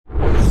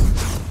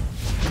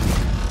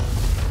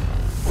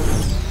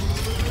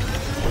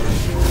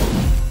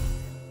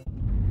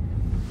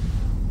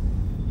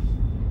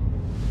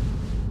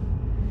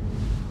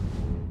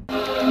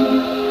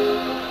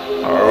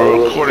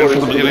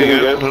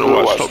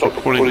stop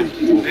recording.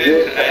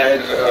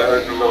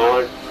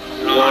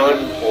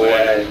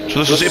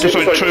 So this is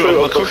episode 2 of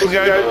the cooking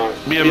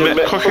game. Me and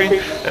Matt cooking,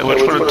 and we're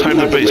trying to tame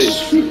the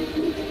beast.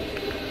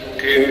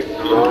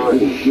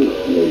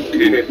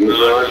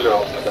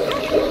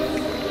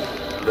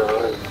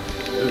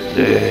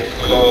 Yeah.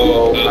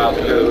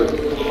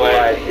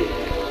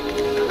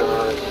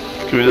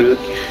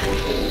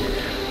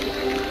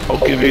 I'll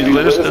give you the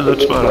lettuce and the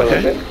tomato,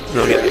 okay? And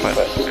I'll get the plate.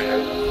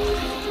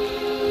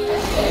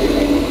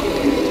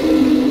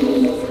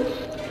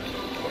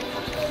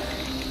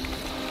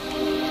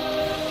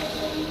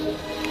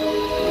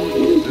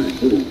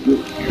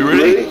 You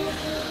ready?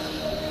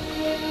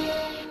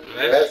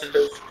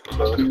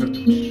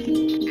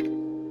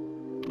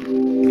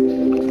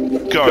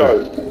 Go.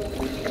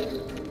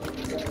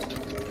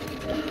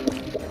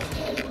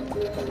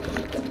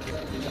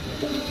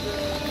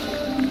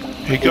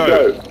 Here you go.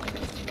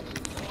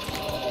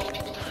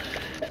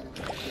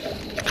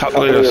 Cut the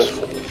lettuce.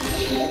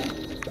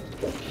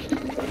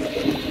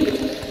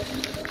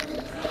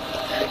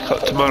 Cut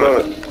the tomato.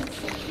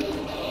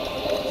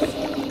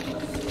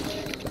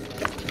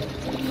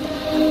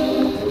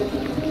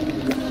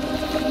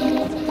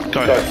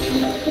 Go.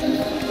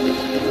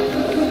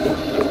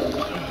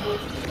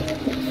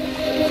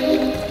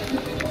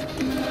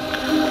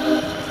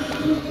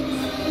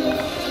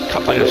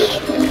 Cut lettuce.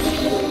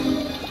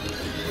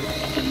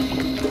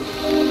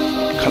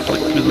 Cut the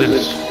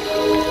lettuce.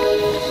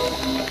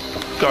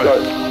 Go.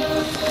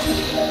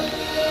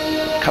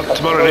 Cut the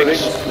tomato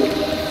next.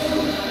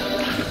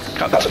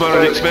 Cut the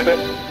tomato next, Matt.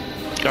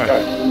 Go.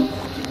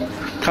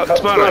 Cut the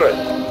tomato.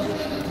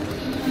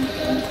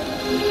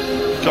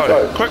 Go.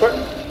 Quick.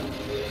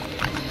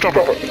 Drop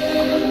it.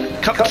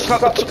 Cut the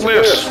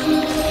lettuce.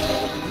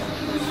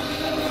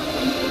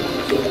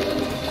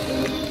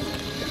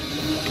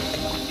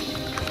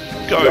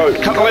 Go.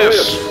 Cut the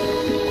lettuce.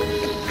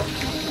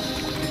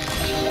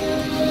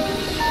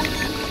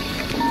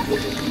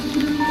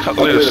 Cut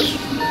the lettuce.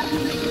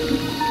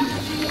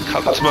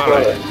 Cut the tomato.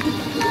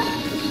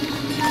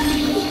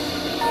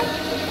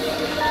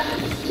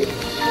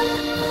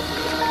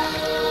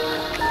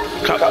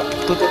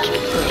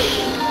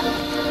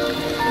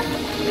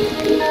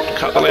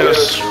 Cut the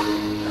lettuce.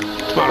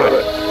 Tomato.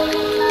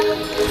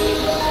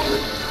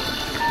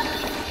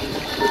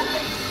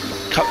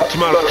 Cut the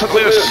tomato. Cut the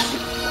lettuce.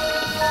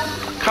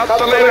 Cut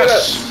the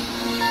lettuce.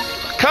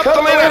 Cut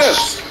the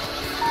lettuce.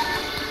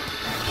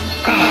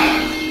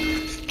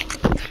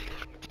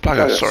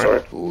 Bugger,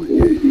 sorry.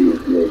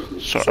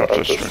 Sorry,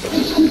 I'm just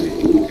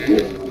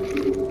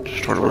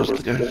trying to rest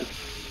the game.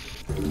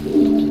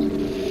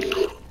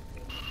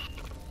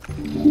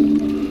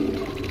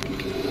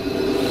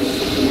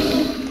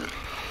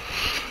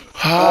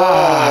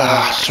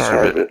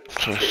 Sorry, a bit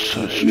so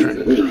strict.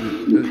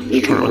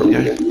 Just trying to run the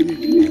game.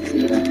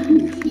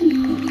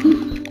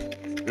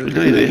 We're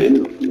nearly there.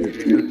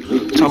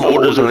 Some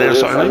orders are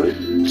lettuce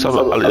only, some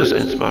are lettuce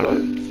and tomato.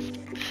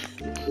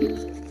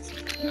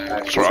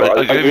 Sorry,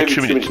 I gave you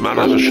too many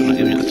tomatoes, I shouldn't have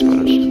given you the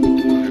tomatoes.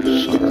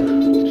 Sorry.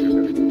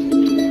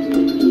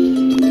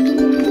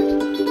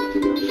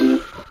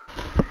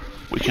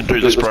 We can do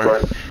this, bro,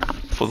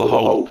 for the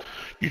whole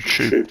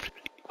YouTube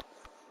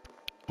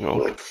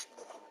world.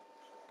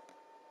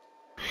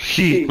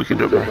 Here, we can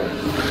do it, bro.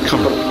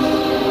 Come on,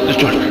 let's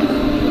do it.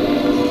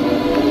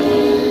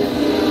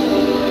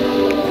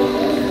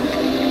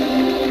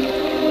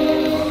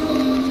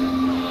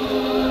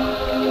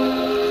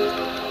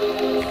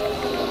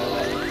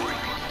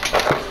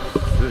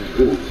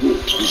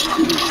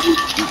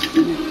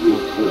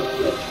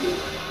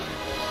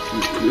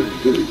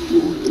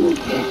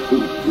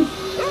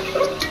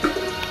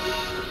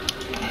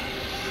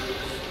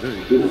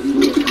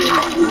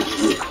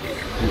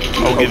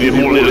 I'll give you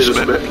more lettuce,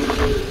 Matt,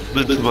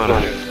 than tomato.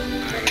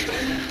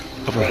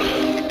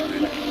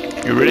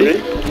 You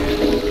ready?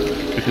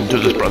 We can do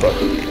this, brother.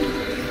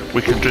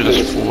 We can do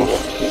this for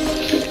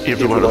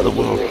everyone in the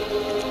world.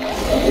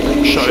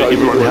 Show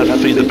everyone how to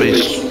feed the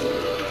beast.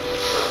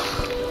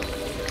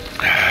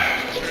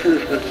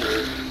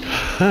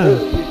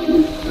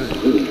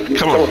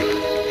 Come on.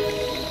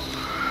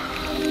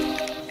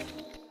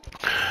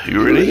 You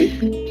ready?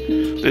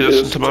 Lettuce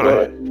and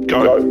tomato.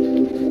 Go.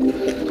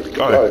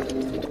 Go.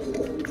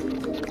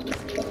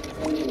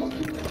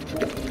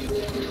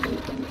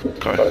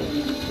 Go.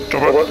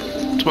 Drop it.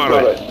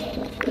 Tomato.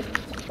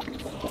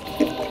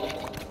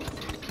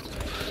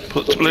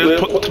 Put the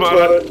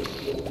tomato.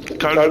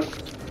 Go.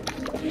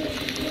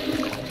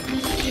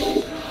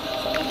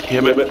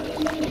 Here, mate.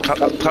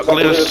 Cut the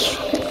lettuce.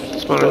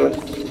 Tomato.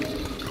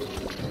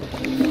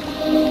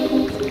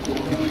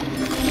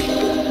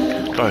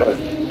 Go.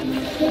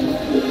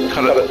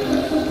 Cut it.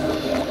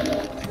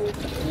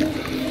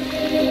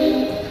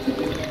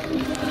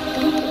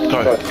 Go.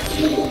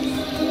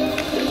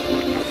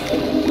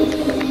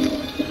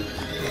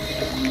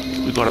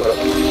 We got it.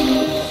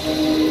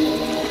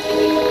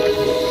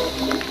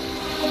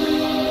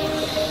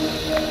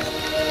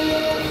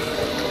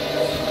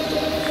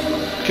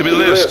 Give me the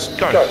lettuce.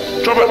 Go.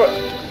 Drop it.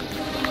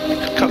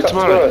 Cut the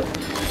tomato.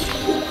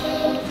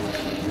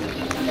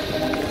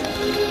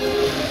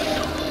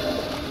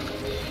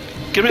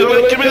 Give me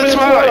the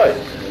tomato!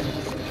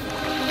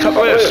 Cut the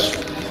lettuce!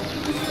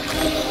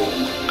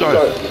 Go!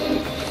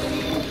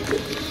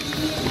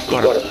 We've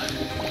got it.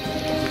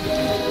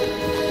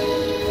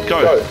 Go!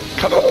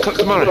 Cut the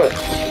tomato!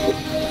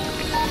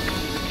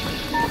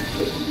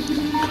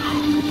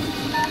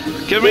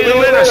 Give me the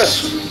lettuce!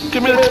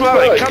 Give me the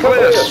tomato! Cut the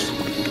lettuce!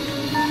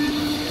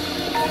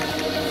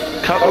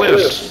 Cut the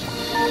lettuce!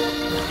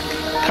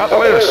 Cut the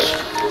lettuce!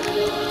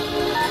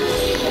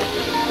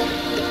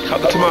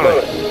 Cut the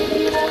tomato!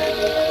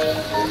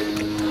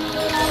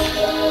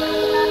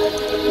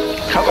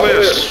 Cut the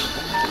lettuce!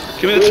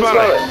 Give me the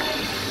tomato!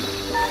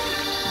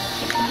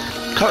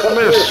 Cut the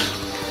lettuce!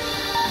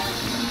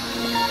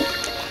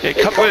 Yeah,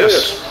 cut the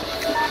lettuce!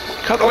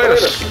 Cut the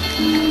lettuce!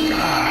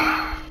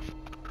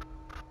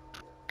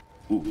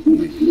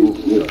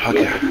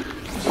 Okay.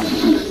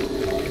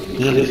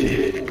 Nearly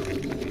there.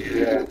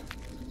 Yeah.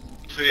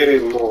 3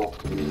 more.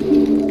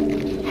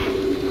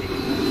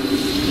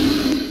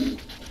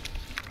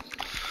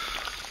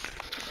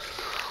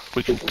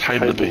 We can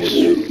tame the beast.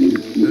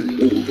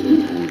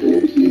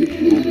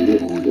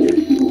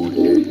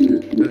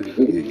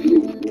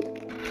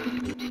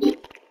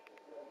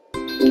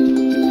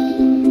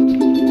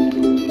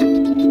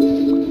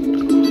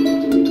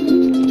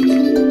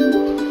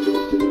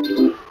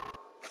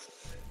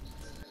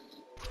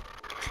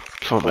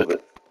 Come on, mate.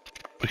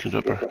 We can do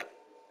it, bro.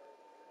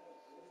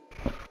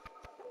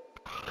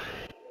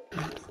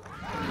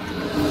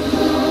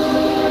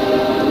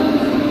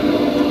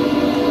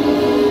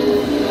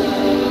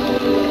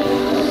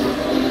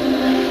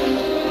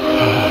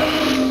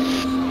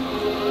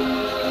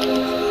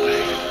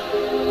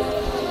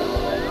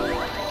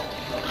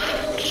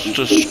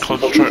 Just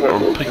concentrate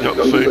on picking up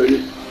the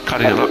food,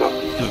 cutting it up,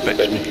 give it back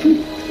to me.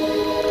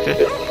 Okay?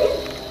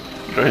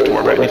 You don't have to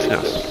worry about anything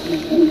else.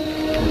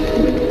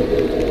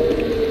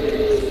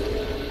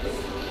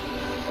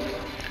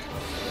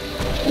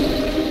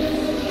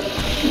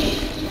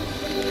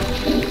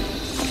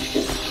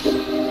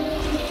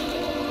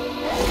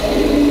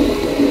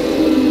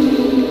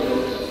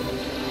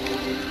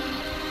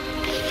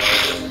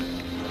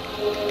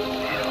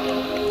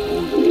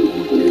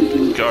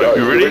 Go,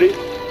 you ready?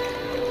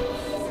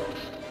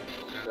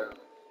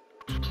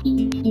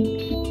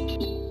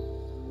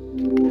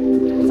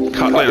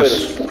 Cut lettuce.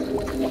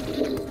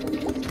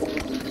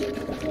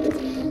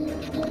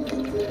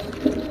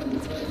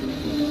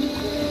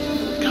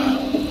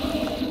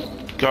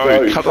 Go,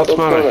 cut the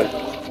tomato.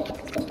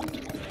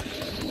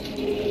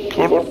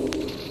 Come on.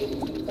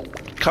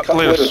 Cut the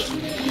lettuce.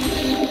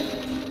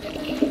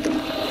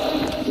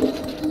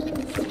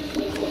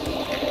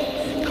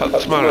 Cut the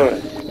tomato.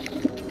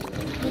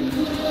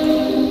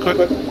 Quick.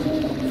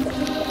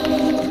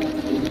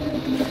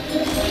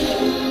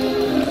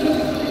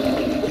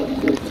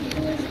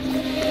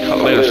 Cut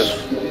the lettuce.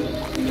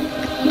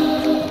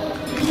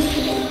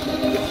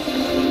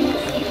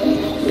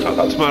 Cut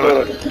the tomato.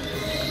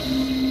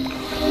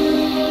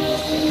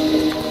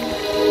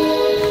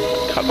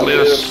 Cut the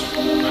lettuce.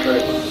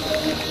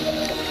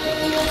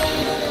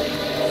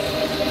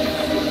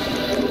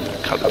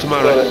 Cut the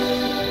tomato.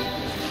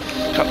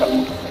 Go!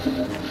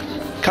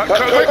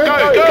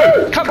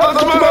 Cut the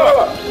tomato!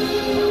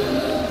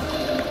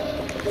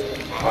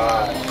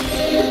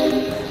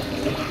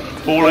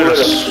 All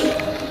lettuce.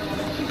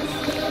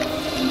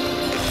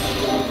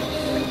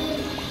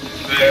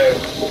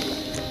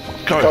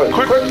 Go,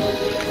 quick!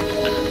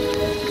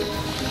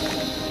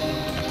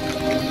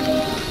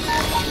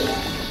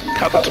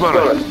 Cut the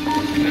tomato.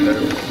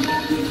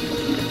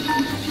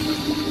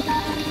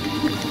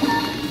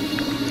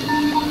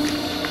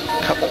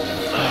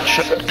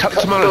 Cut the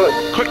tomato.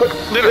 Quick,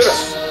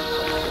 lettuce.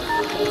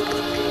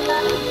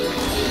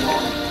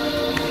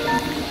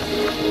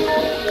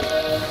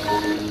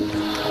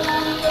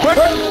 Quick!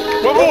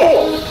 One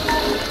more!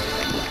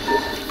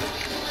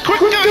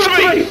 Quick, give it to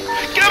me!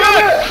 Give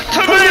it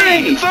to me!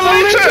 The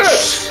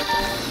lettuce!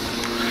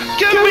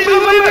 Give me the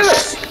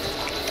lettuce!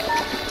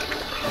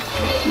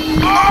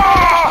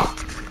 Ah!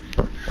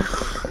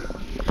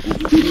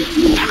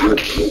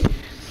 Fuck!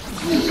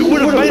 It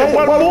would have made it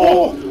one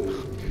more!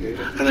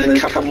 And then a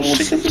couple more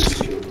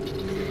seconds.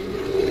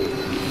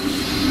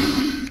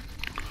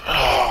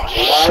 Oh,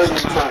 shit.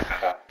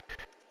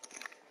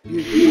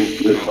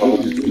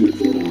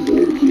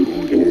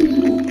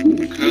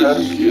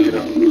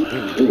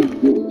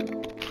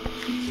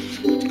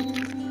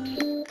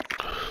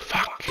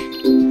 Fuck.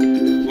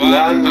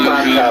 One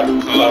markup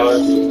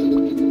close.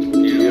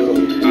 You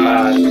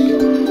pass.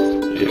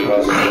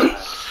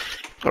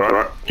 Yeah.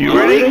 Alright. You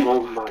ready?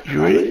 You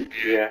ready?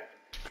 Yeah.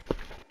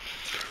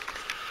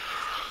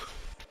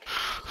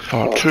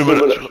 Oh, 2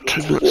 minutes. We've got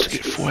 2 minutes to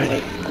get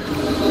 480.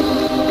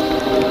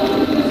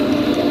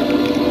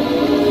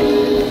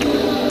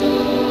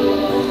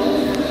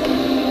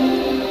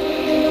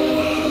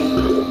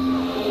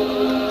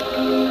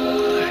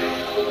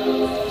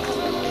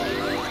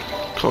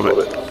 Come on,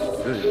 mate.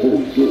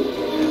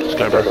 Let's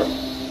go, bro.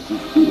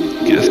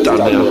 Get this done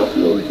now.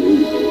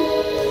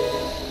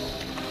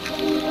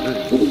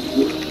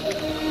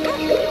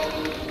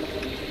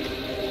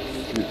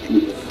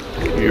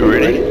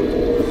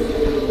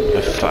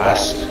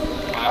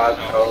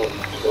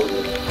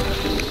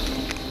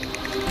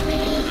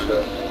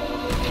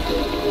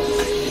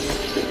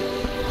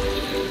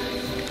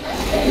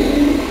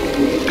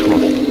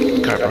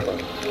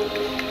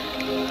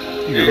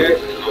 You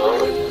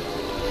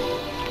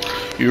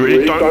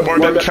ready? Don't worry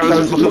about the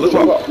cameras, look at the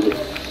clock.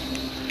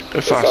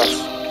 Go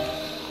fast.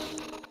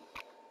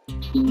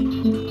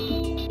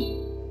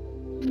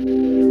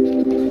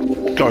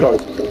 Go.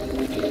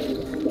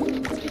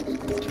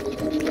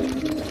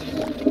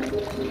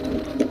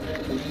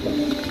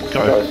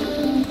 Go.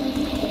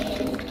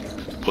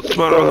 Put the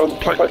tomato on the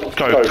plate.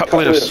 Go. Cut the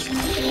lettuce.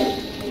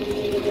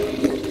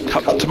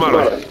 Cut the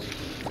tomato.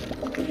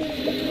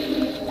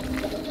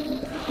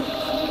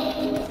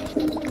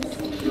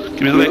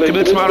 Give me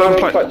the tomato on the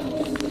plate.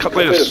 Cut the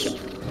lettuce.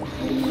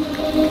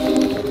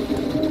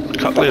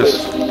 Cut the lettuce.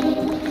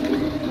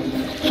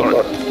 Sorry.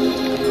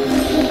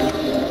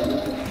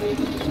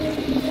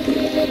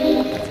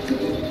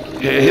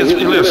 Yeah, here's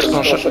the lettuce.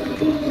 Oh shit.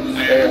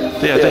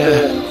 There.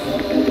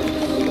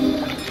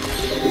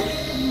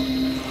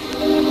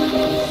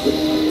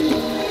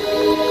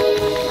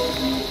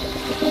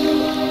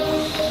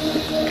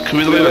 Give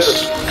me the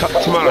lettuce. Cut the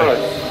tomato.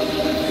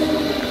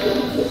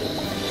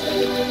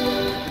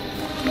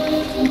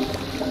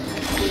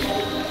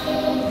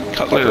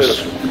 Cut the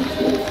lettuce.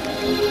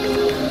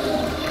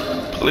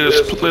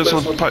 Put lettuce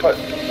on the plate.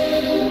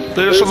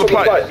 Lettuce on the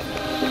plate.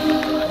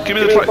 Give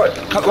me the plate.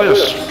 Cut the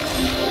lettuce.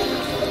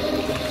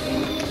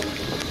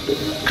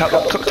 Cut the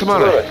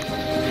tomato.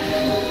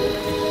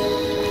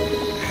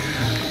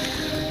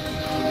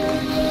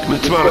 Give me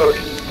the tomato.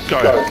 Go.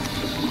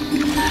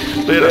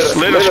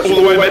 Lettuce all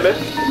the way, man.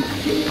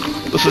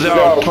 This is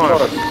our time.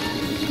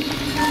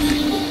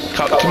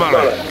 Cut the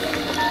tomato.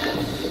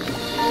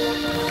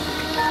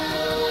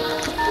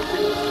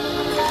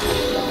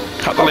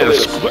 Cut the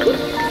lettuce.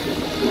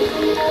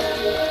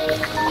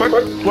 Quick.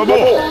 One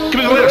more. Give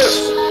me the lettuce.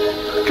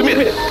 Come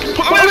here.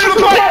 Put the lettuce on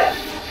the plate.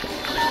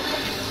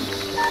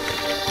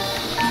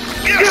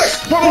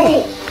 Yes. One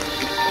more.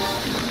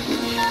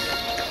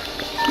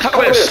 Cut the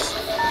lettuce.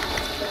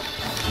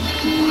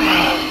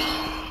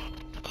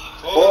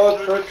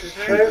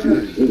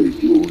 427.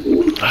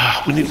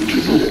 We need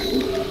 2 more.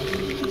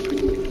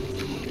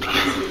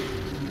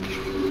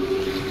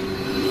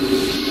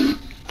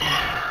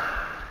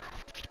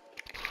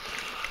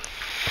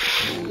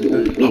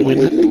 Oh,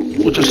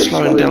 we're just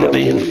slowing down at the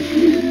end.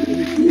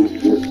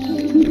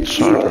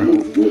 So, I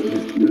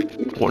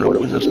want to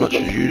win as much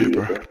as you do,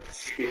 bro.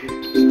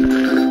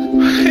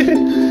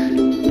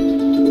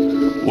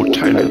 Or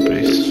tailor the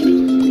beast.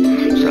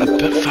 So a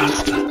bit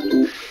faster.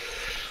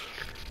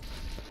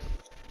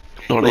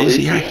 Not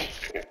easy, eh?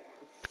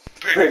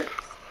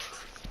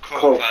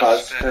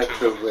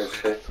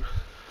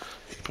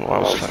 But I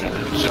was saying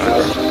that, so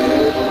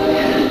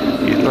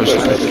you know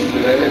something.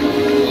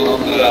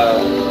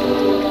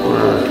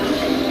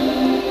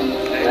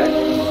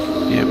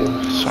 Yeah,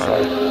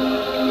 sorry.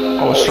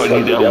 I was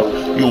slowing you down.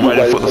 You were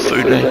waiting for the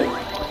food, eh?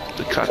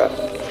 The cut.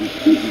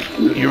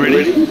 You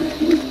ready?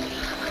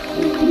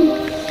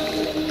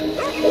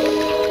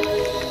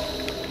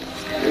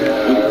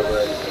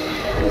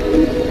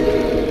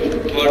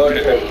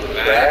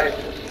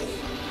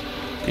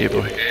 Yeah,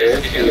 boy.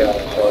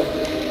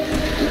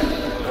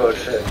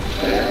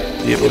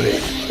 Yeah, boy.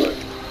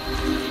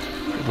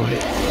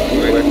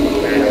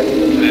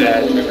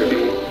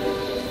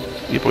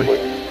 Yeah, boy.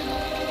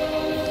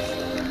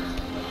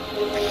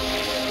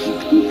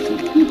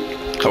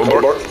 Come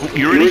on, Bart.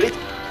 You ready?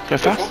 Go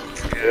fast?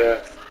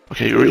 Yeah.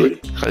 Okay, you ready?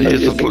 Okay,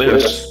 here's the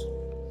lettuce.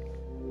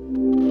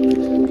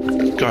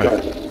 Go.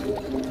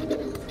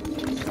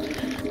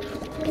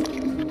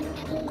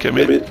 Give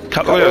me,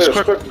 cut the lettuce,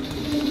 quick.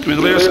 Give me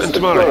the lettuce and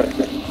tomato.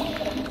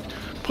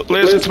 Put the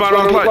lettuce and tomato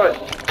on the plate.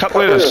 Cut the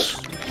lettuce.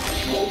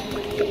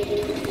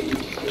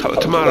 Cut the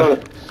tomato.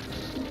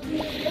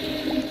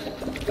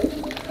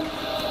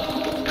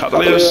 Cut the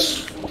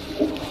lettuce.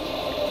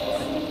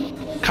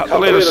 Cut the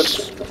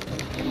lettuce.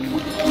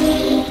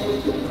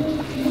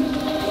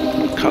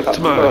 Cut the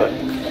tomato.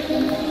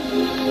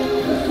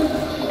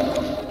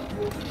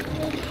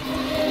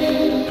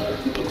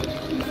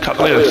 Cut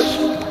the lettuce.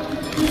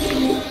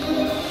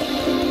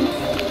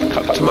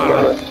 Cut the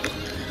tomato.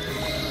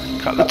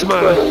 Cut the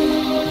tomato.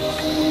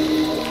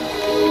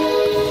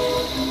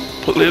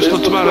 Put lettuce on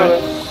the tomato.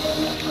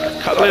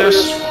 Cut the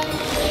lettuce.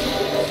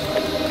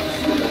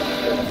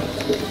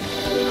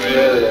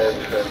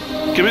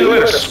 Give me the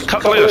lettuce.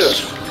 Cut the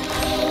lettuce.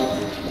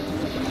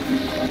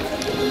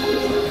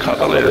 Cut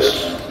the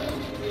lettuce.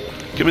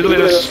 Give me the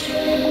lettuce.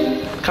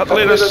 Cut the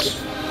lettuce.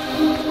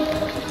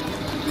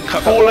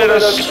 Cut more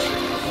lettuce.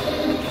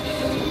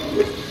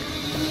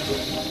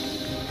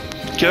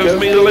 Give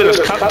me the lettuce.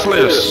 Cut the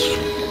lettuce.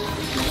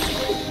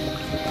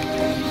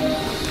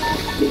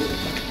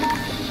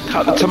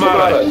 Cut the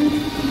tomato.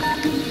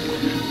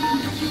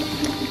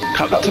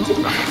 Cut the tomato.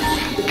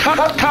 Cut.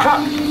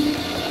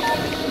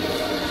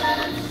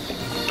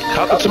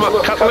 Cut the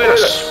tomato. Cut the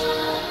lettuce.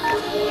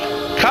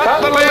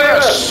 Cut the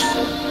lettuce.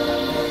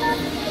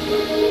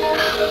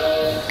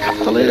 Cut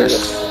the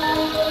lettuce.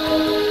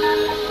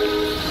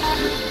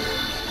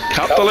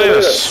 Cut the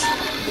lettuce.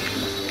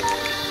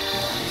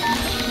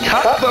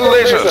 Cut the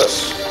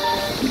lettuce.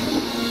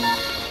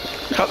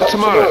 Cut the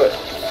tomato.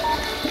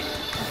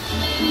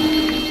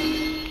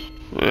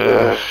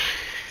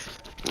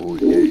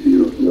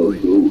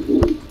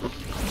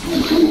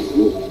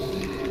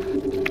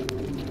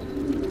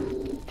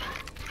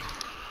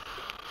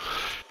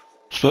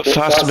 But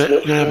faster,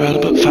 mate. Yeah, man, a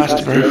bit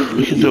faster, bro.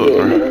 We can do it,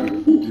 bro.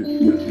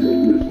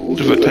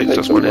 If it takes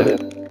us 1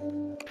 minute.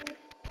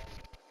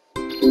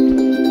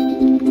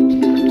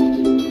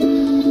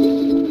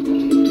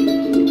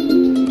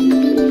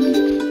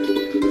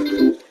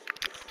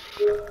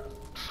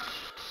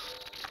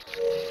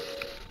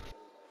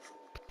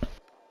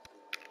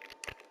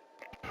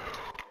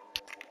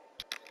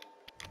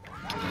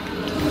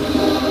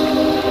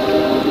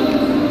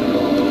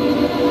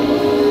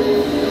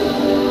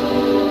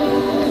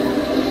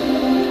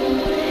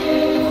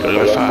 Gotta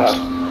go fast.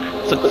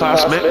 Think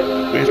fast, mate.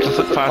 We have to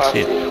think fast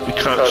here. We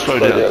can't slow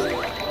down.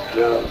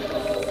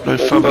 No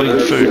fumbling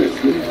food.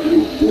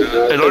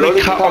 And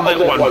only cut on that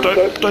one. Don't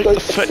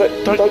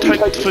take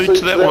the food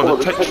to that one.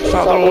 Take it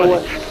farther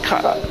away.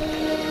 Cut.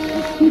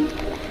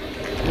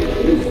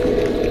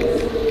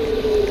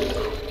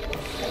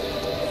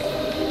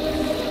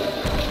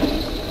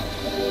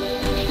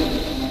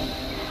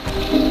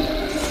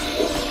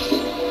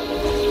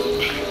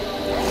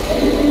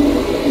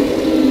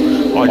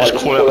 I just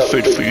call out the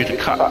food for you to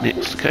cut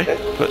next, okay?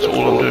 That's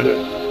all I'm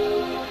doing.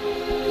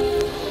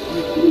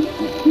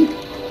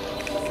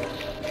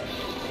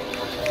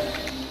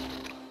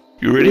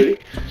 You ready?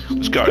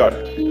 Let's go.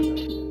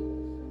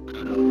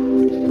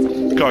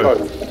 Go.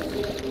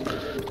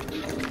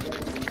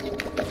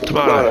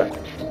 Tomato.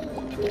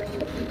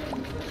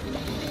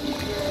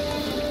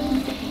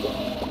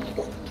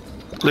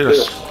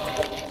 Lettuce.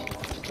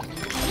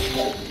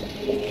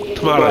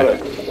 Tomato.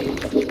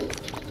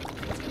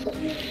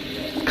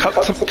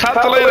 Cut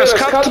the lettuce,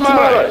 cut the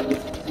tomato.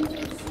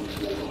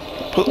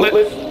 Cut the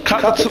lettuce.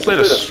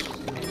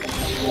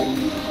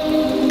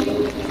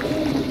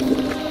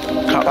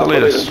 Cut the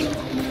lettuce.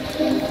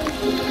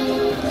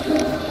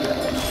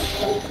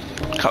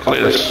 Cut the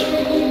lettuce.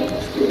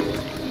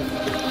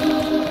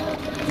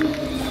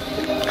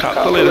 Cut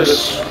the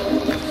lettuce.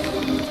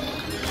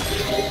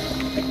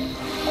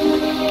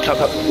 Cut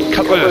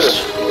the lettuce.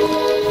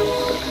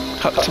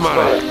 Cut the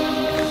tomato.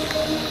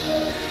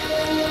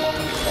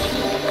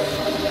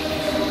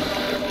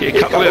 Yeah,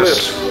 cut the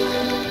lettuce.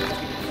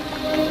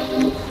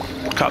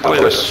 Cut the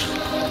lettuce.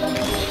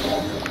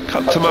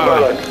 Cut the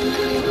tomato.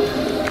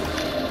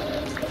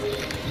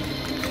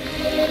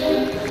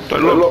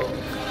 Don't look.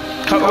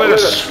 Cut the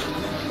lettuce.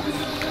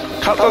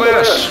 Cut the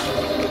lettuce.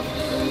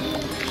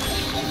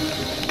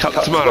 Cut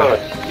the tomato.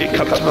 Yeah,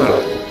 cut the tomato.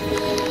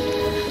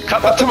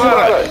 Cut the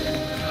tomato.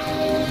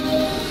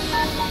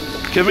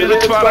 Give me the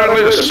tomato and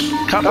lettuce.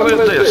 Cut the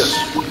lettuce.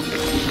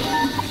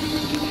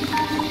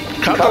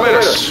 Cut the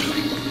lettuce.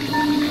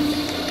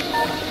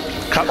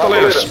 Cut the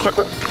lettuce, quick.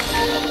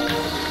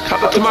 Cut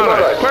the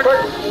tomato, quick.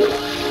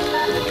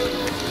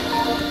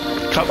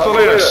 Cut the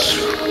lettuce.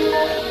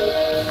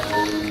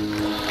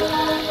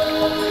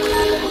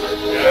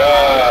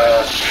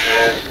 Yeah,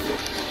 shit.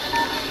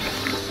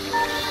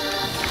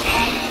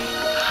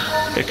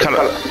 Yeah, cut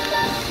it.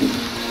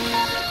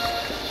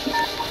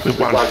 We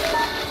won.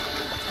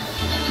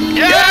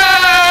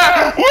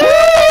 Yeah!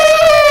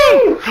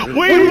 Woo!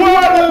 We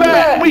won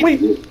that! We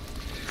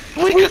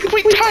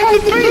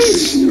tied the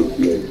beast!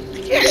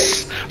 Yes!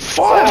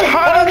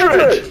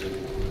 500!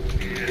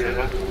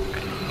 Yeah.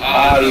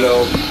 Hello.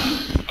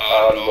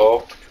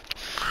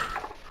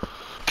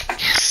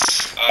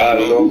 Yes!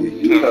 Hello.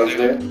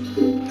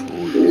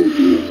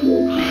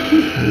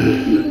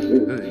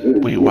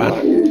 We won.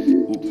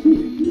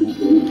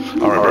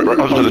 Alright, bro,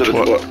 I'll do the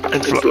toilet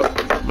and fill up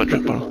my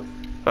drink bottle.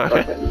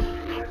 Okay?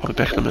 I'll be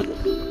back in a minute.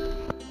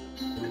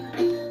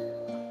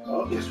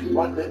 Oh, yes, we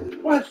won that. We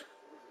won.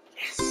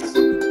 Yes!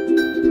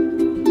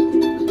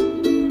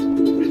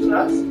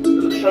 Us.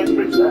 It'll show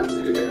Chris us.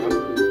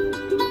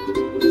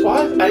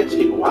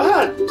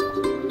 581.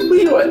 We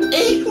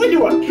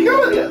were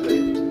killing it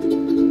then.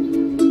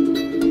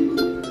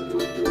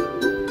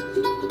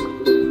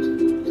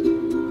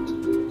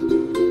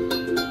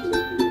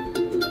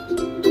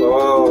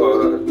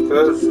 Oh,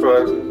 this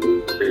one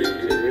is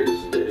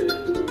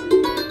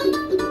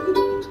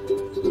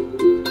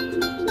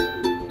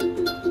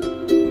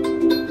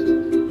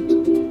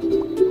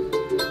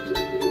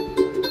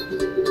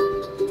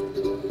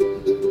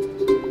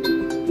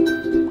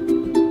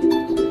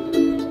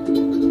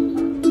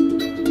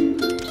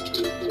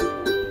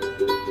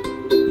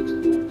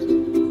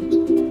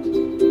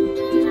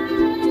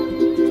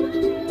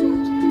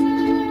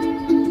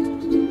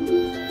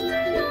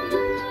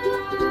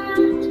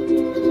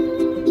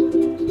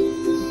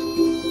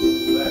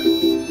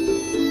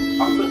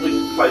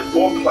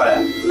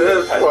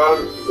this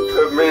one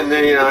too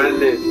many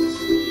onions.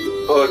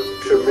 Put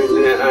too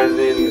many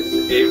onions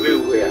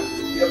everywhere.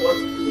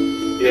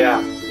 Yeah.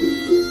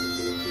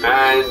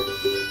 And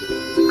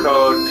go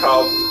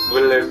top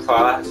really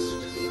fast.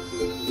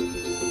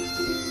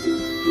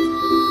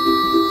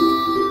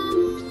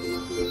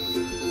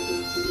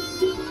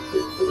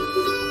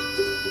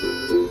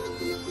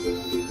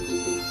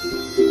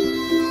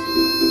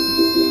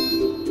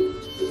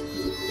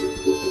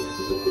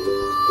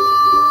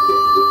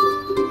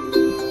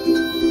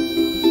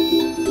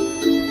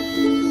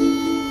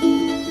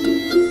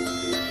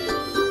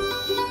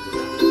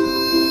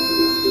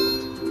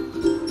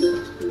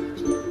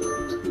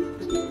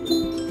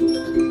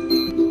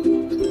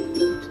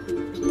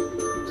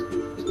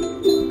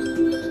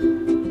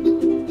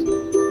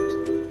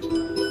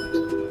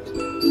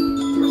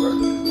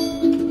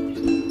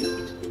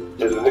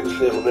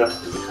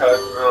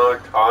 terminal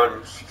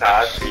time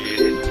started.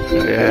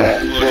 Yeah.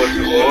 Put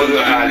all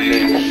the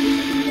onions.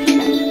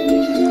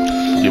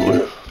 You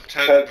were.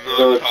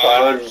 Terminal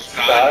time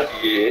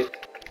started.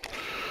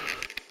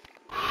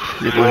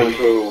 You I were.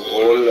 put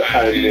all the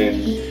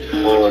onions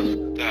on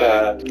the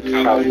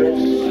carpet.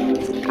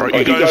 Alright,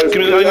 you guys, give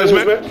me the onions,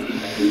 man.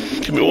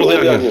 Give me all the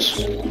onions.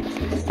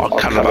 I'll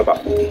cut them up.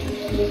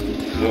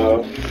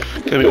 No.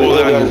 Give me all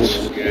the onions.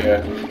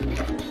 Yeah.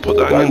 Put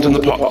the onions in the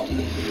pot.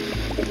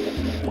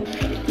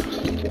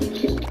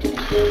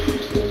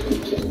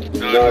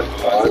 Not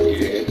hot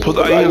yet. Put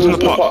the onions in the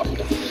pot.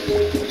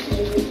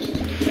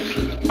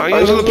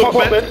 Onions in the pot,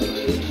 man.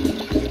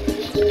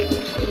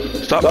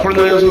 Start putting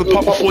the onions in the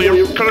pot before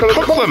you're gonna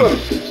cook them.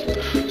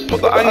 Put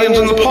the onions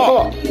in the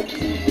pot.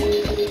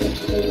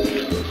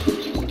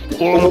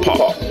 All in the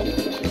pot.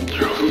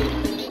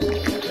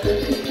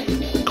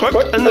 Quick,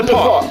 in the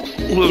pot.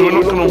 Otherwise we're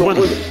not gonna win.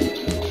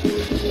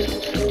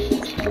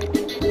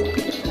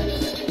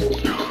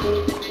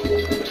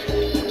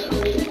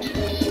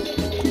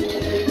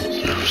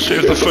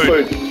 Serve the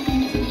food.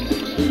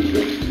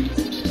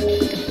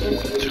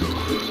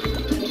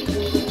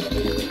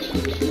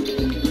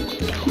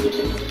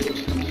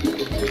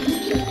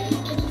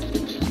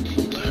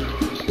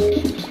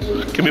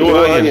 Give me all the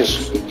onions.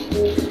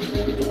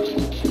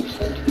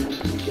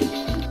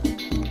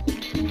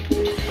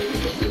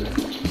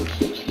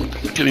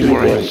 Give me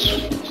more onions.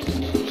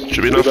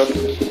 Should be enough.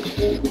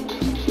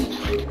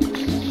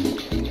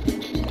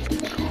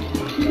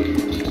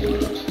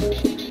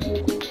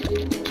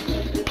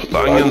 Put the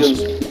onions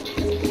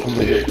on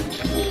there.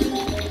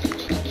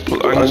 Put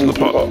the onions in the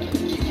pot.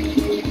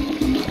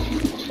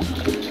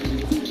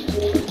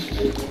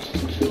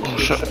 Oh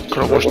shit,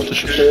 gotta wash the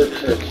dishes.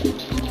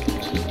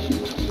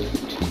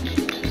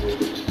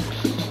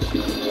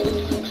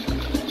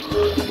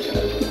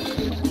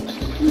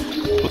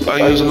 Put the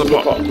onions in the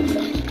pot.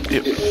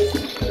 Yep.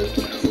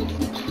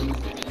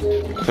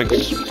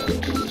 Thanks.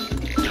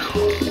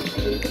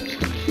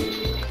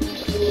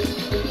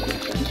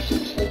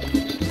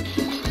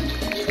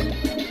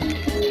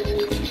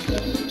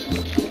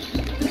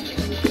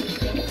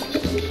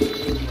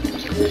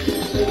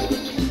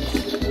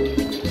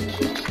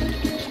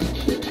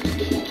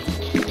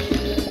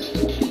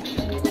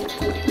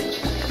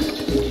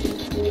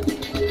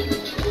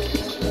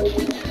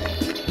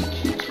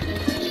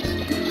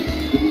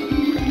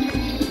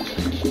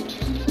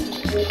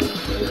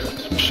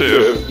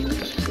 Serve.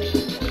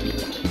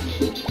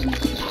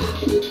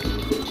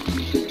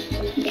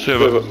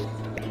 Serve it.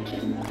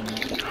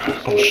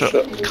 Oh shit,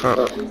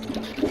 can't.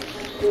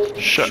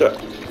 Shit,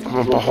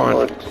 I'm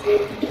behind.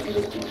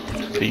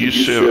 Okay, you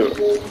serve it.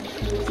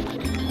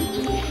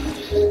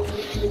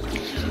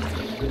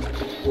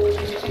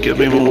 Give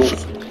me more.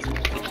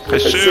 Okay,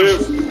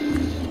 serve.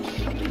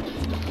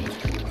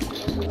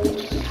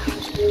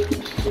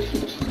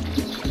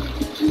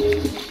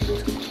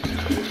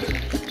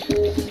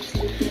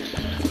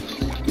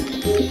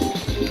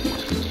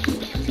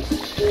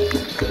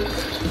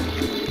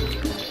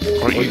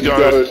 Alright, you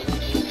got it.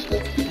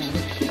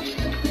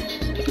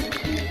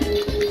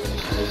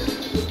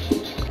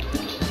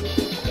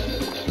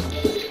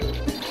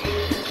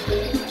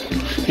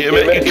 Here,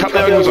 mate, you cut the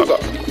onions up.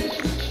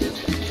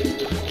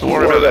 Don't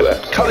worry about that.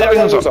 Cut the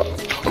onions up.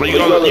 Alright, you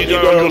go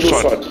on your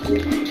side.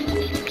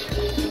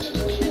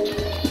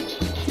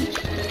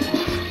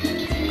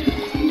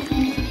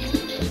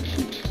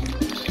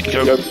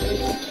 Go.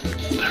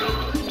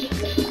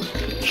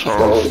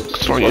 Sorry,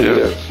 it's like you do.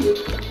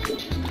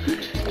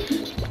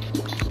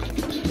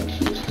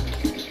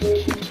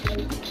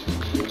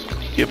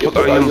 Yeah, put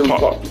that in the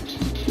pot.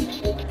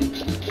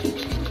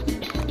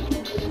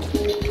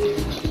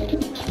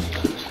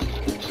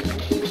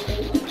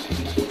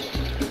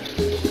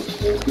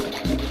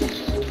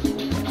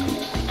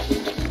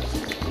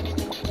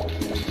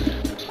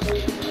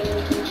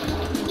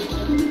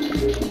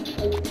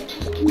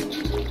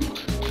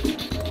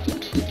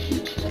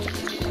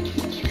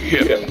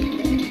 Yeah.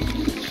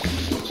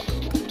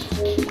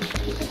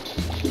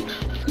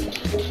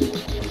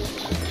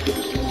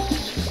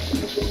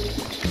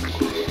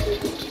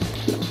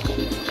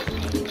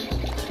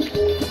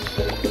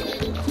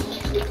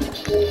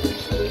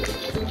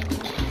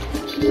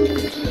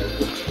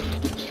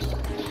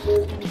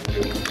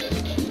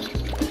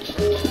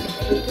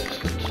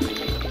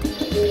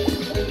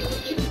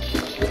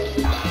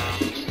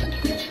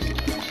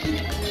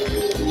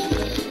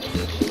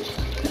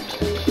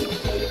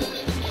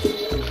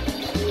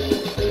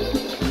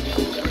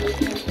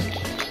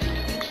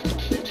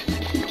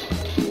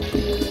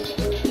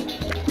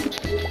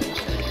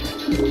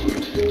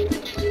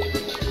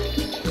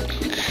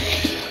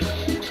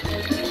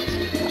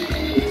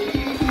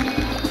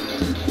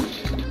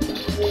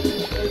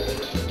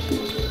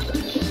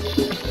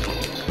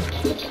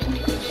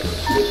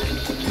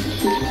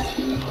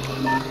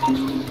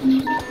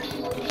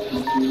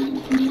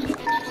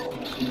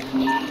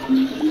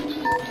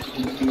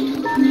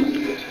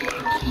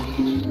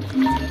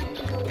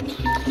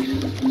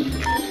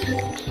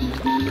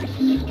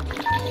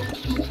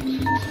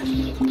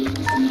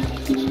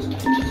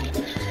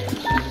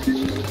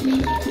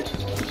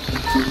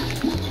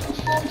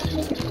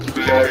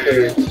 I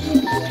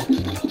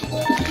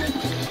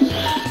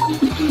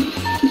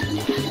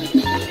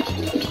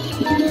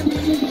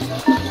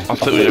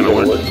think we're gonna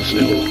win. Let's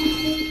see.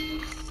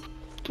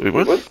 Do we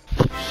win?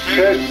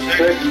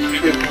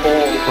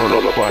 Oh,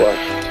 not quite.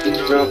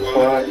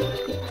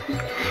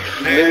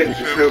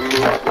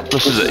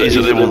 This is an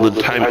easier level than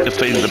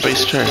defeating the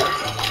beast chair.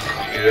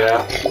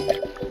 Yeah.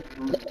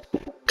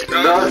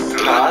 Not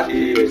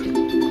party.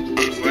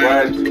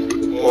 What?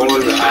 All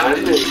the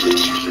onions.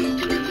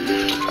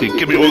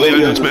 Give me all the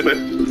onions, man.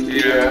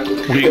 Yeah.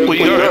 Where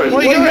you going?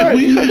 Where you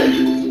going?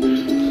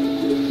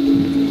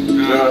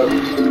 No.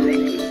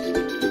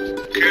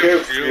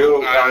 Give you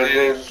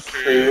onions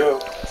to you.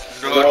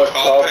 No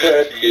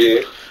carpet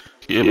here.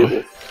 Yeah,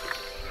 boy.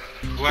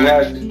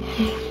 What?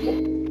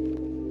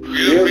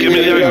 Give me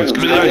the onions,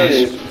 give me the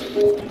onions.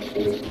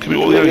 Give me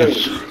all the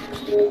onions.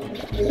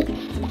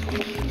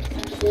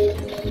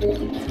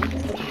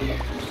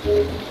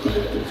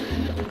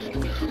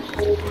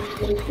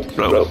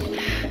 No.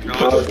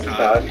 No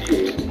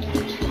party.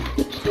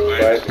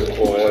 What?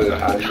 All the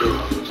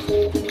onions.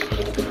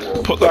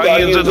 Put the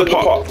onions in the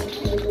pot.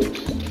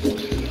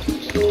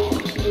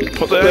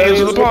 Put the onions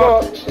in the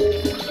pot.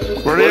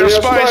 We're out of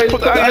space.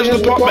 Put the onions in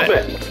the pot,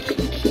 man.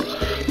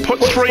 Put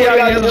 3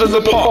 onions in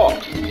the pot.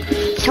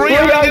 3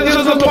 onions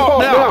in the pot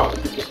now.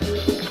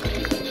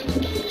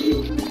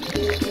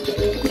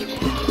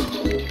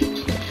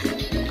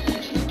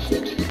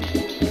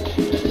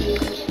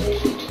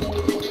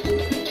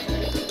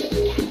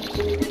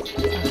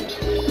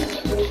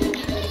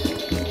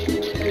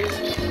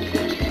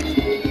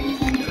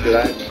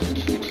 Black.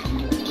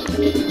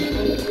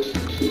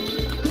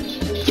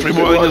 3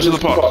 more onions in the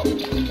pot.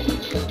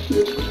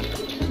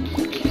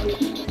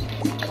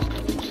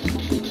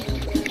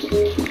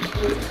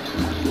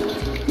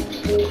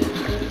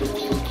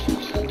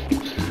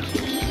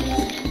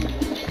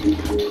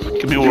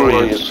 Give me more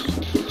onions.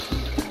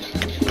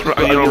 Put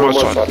an onion on my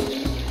side.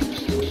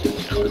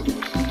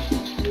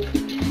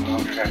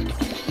 Okay.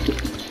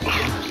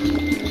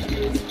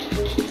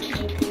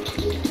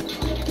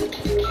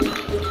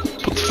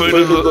 Put the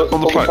food on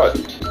the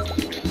plate.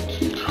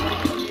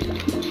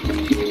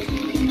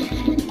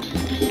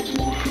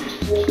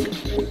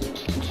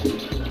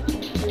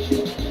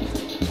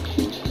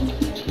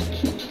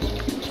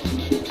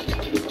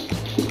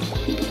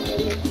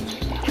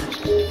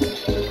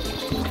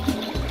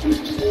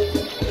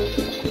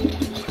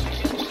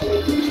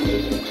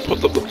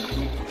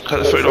 Cut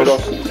the food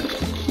off.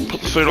 Put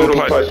the food on the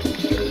plate.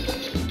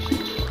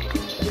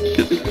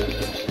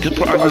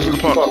 Put onions in the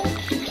pot.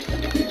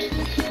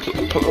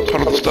 Put the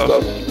pot on the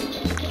stove.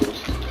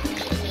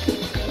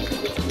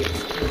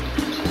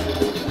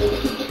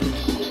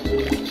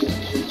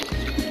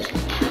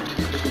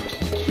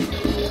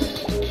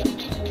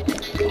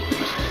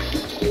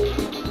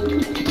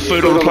 Put the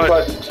food on the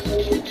plate.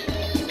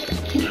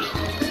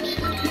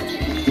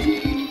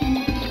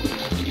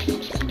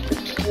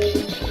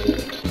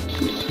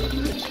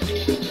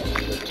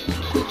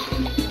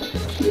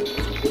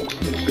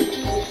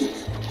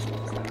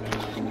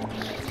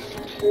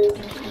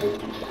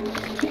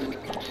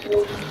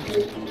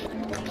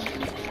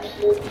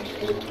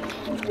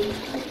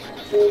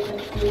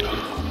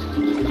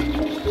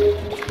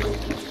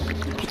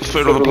 Put the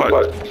food on the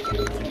plate.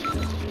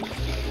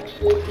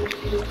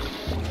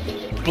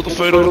 Put the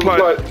food on the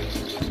plate.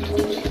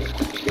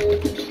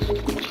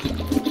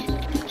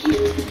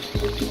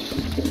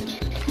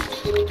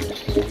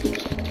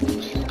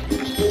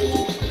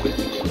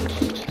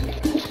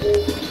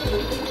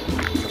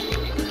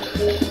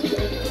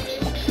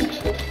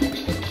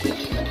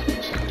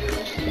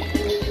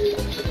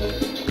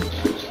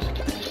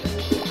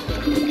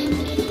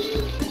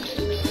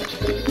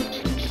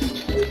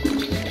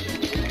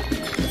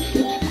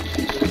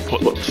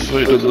 Put the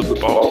food in the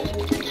bowl.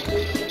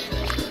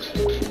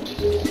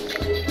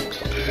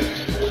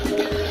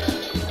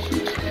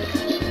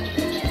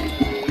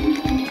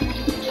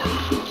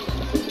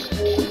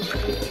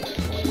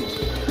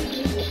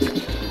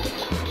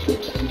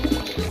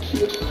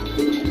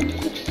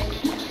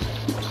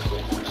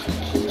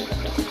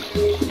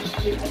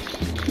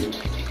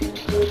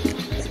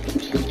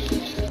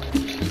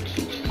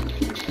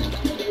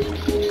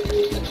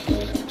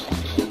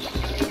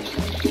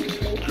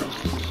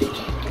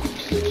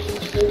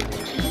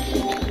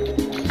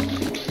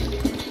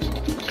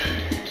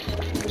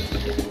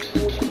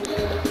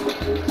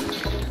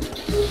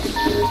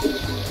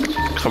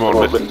 Come on,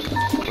 man.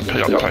 Pick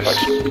up the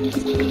pace.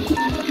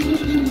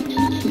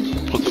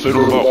 Put the food on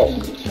the bowl.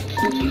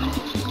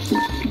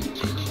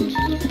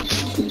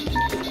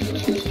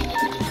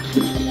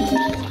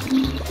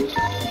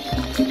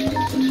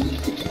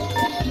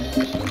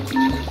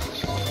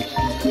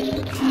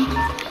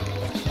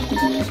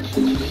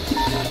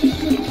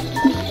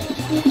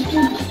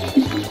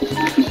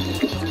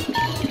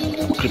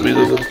 Could be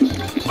the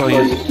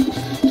onion.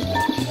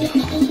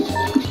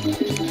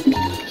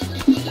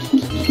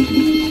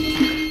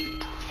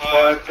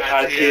 What?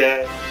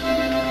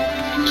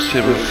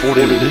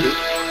 7:40 minutes.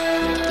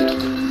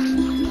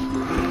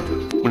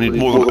 We need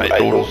more than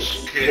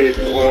 $8. Kid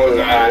oil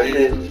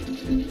onions.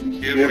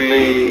 Give me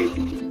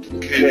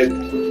kid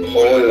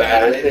oil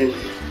onions.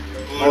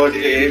 Put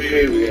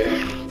everywhere.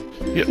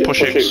 Yeah,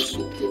 push X.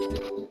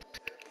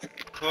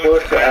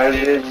 Put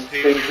onions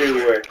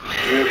everywhere.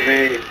 Give me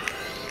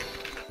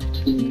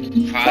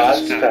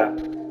pasta.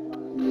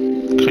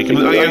 Okay, give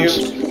me the onions.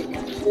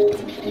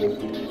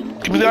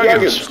 Give me the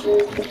onions.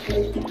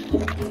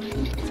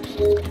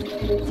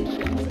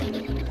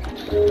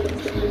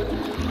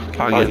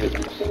 Onion.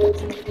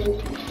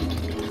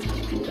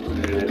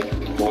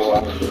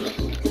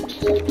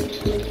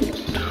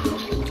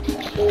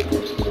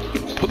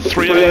 Put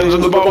 3 onions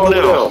in the bowl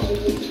now.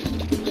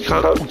 We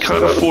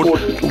can't afford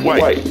to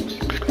wait.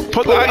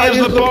 Put the onions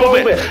in the bowl,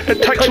 man.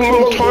 It takes a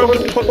long time to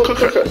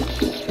cook it.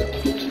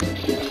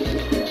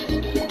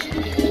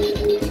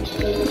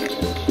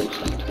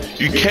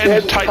 You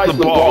can take the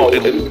bowl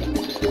and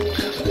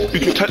you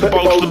can take the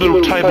bowl to the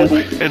middle table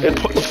and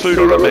put the food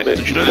on it, Matt.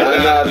 Did you know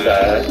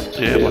that?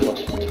 Yeah, well.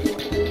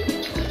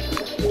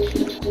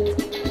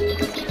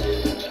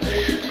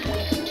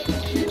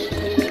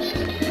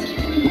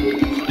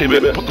 Yeah,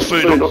 Matt, put the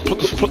food on.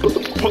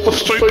 Put the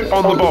soup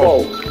on the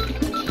bowl,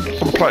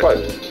 on the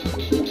plate.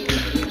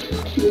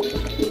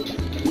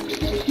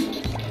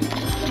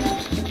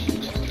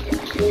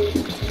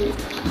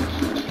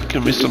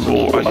 Give me some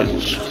more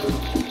onions.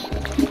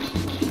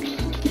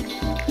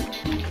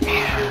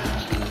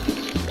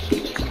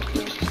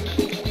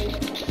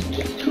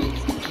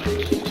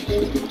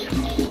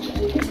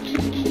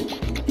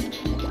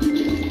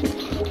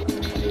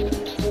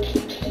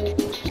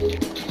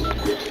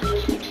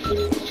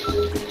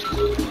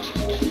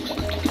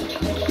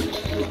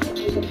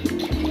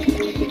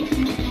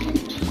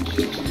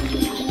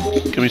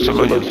 Give me some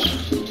onions.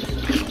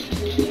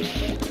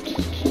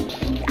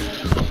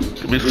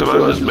 Give me some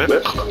onions, Matt.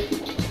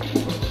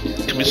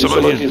 Give me some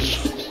onions.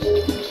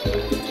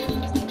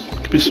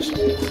 Give me some.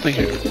 Thank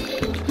you.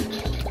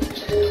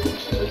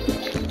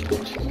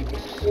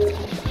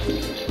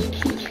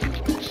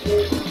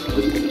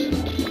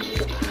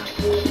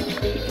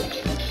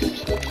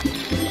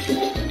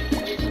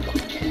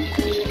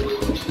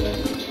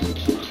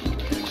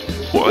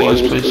 What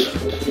onions, please?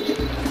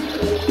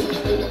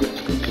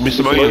 Give me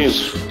some onions.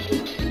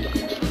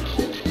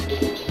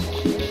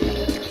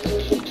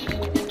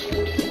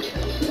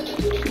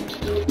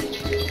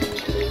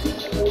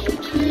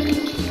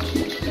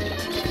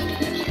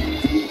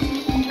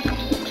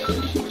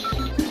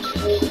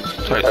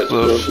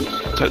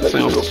 Take the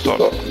thing off the top.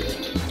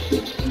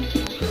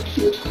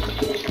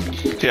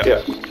 Yeah.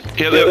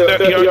 Yeah,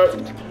 there you go.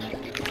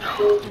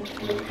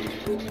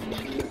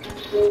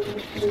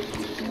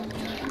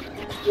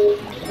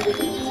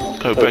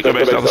 Go back to the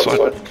other side.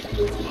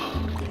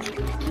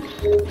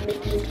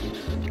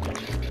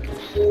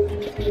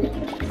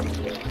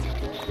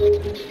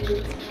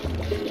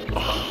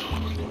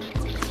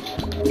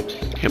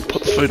 Yeah,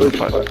 put the food in the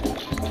plate.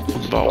 On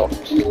the bowl.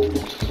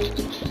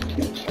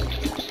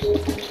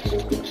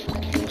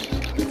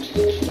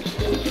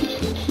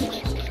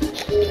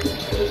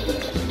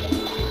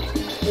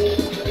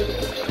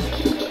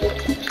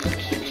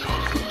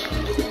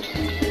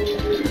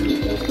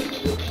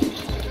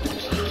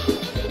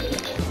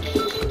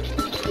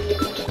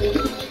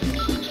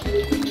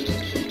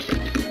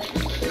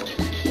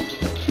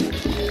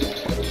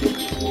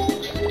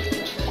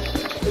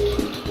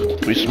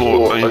 Give me some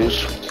more onions.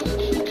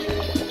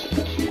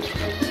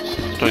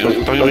 Don't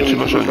give me too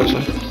much onions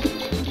though.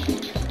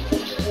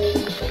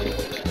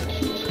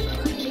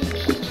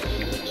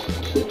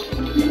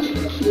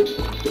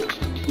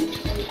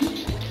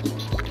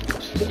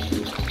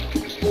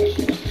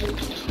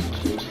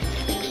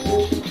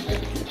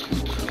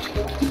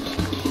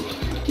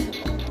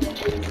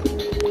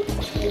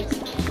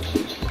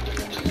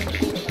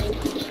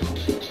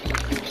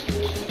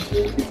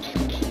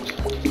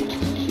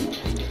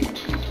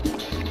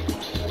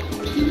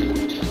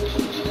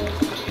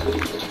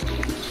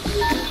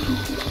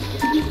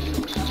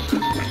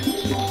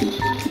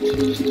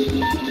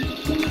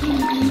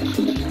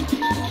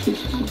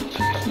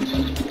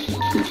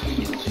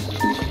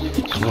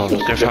 Come on,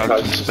 let's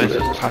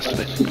go faster,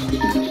 mate.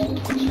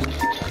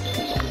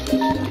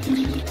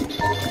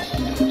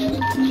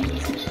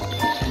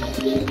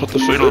 Put the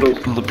food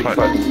on the plate.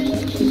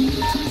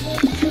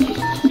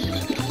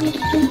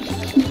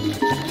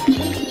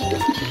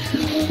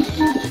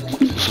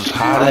 This is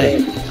hard, eh?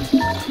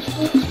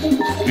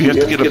 You have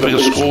to get a bigger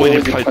score when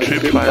you play 2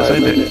 players, eh,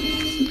 mate?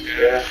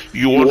 Yeah.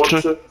 You want to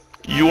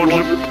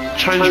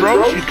change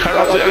roles? You cut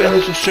up the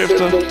onions and serve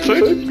the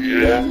food?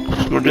 Yeah. You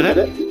want to do that?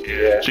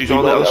 Yeah. So you go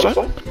on the other side?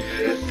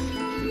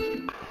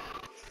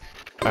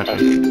 Okay.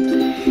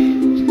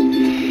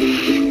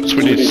 So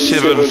we need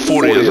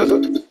 740, is it?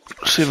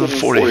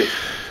 740.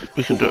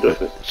 We can do it.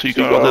 So you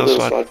go on the other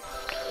side.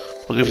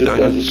 I'll give you the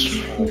onions.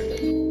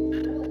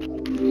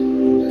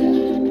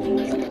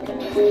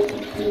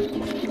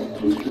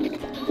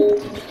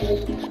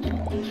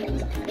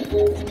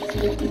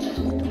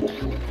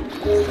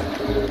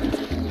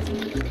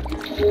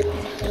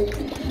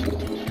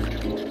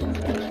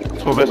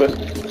 Come on, man.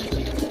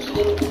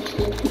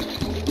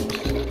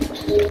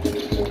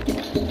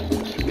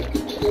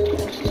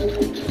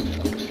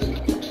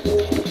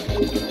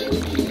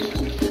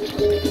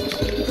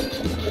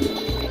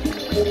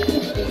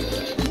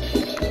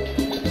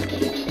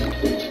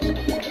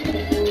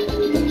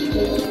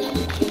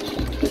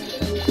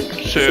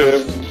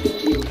 Serve.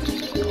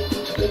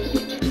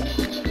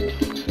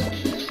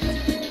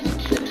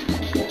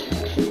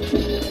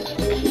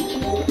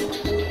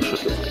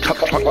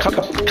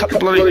 Cut the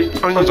bloody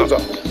onions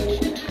up.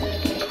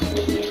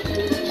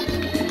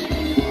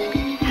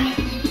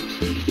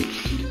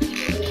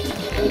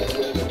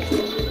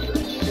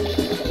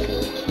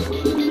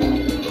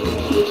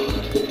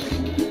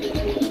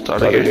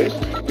 Start again.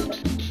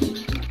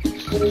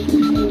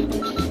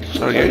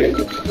 Start again.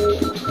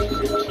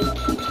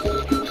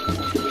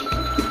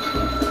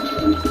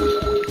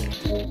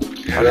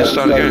 Let's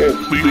start again.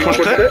 Will you push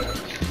that?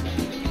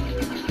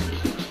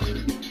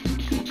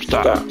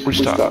 Start.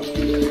 Restart.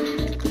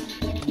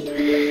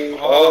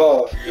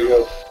 Oh,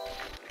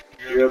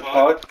 you have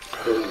hot.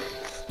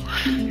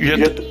 You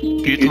have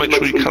to make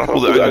sure you cut up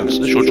all the onions.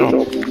 That's your job.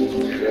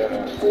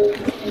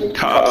 Yeah.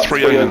 Cut up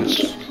 3 onions.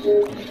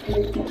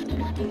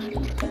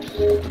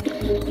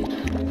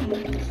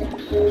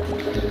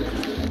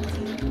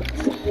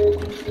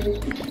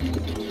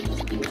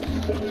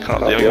 Cut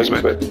up the onions,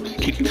 man.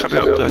 Keep cutting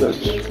up the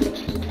onions.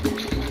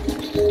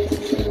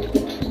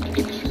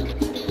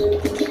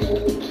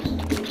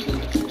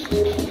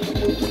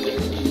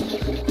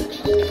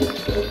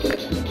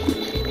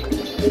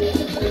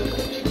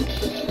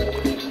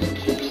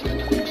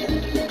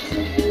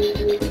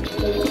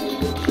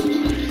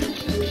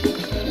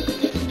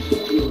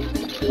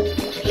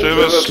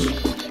 Service.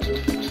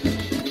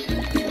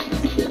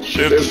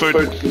 Serve the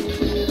food.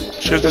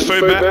 Serve the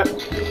food, Matt.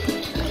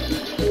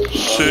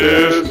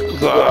 Serve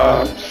the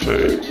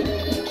food.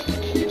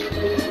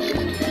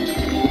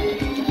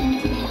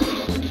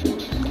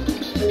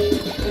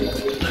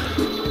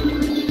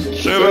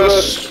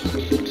 Service.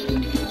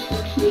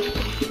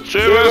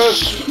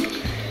 Service.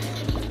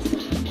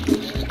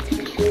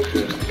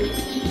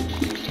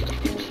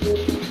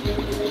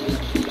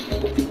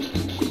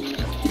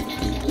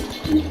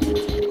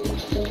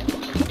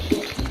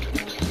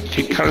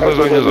 Keep cutting those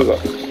onions up.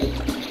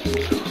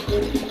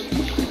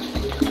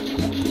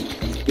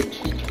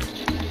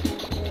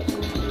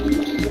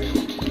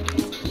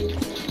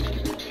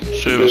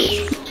 Service.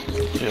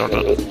 Yeah, I've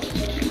got it.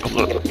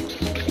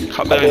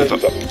 Cut the onions up.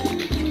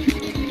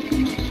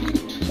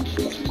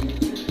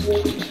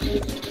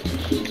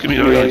 Give me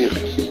the onion.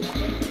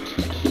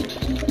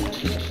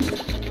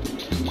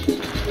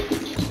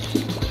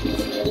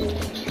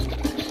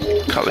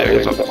 Cut the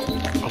onions up.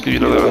 I'll give you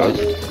another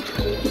onion.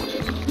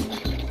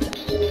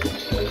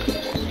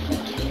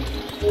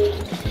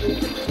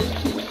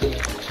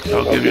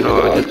 I'll give you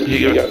another onion. Here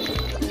you go.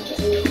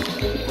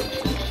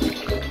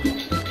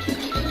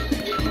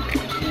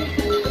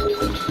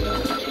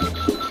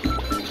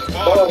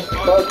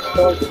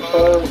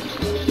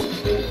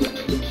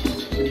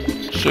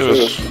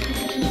 Service.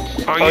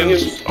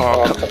 Onions.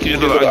 Oh, give you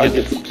another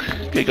onion.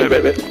 Here you go,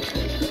 baby.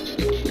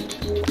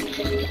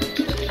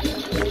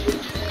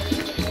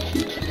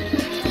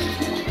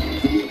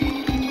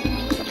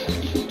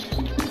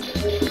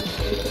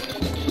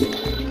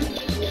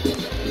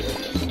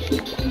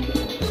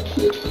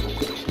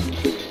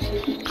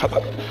 Cut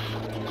that.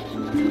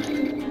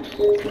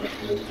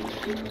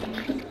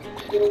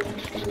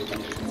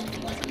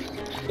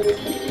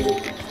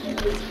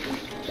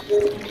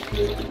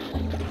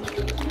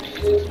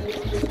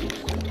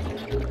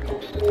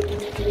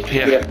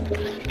 Here,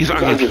 he's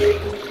onions.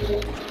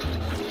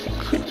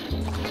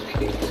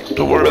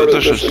 Don't worry about the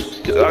dishes.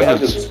 Get the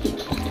onions.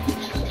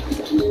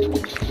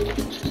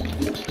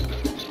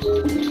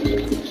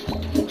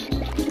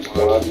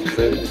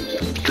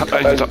 Cut the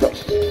onions up.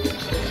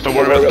 Don't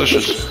worry about the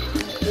dishes.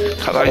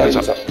 Cut the onions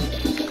up.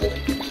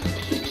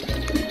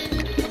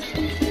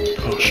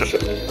 Oh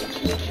shit.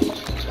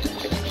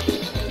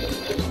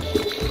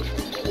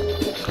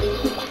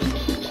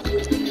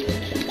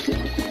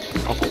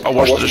 I'll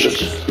wash the dishes.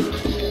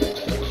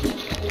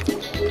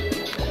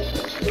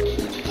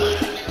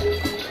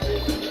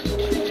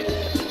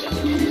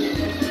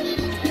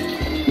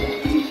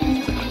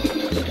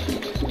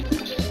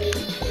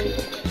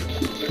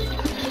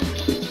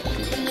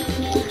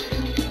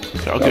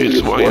 I'll give you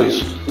some onions.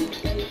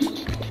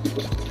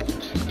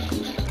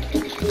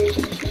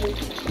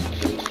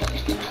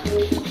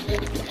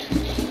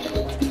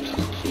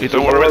 Hey,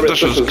 don't worry about the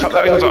dishes. Cut the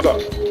onions up.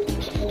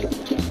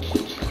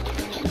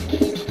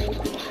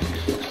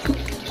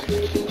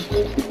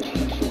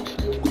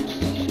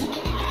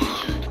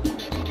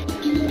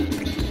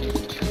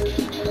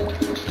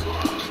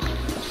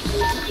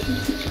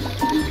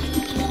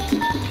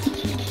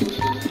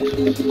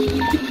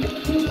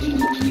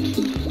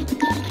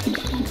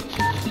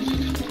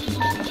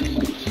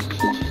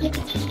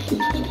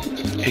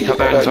 He cut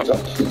the onions up.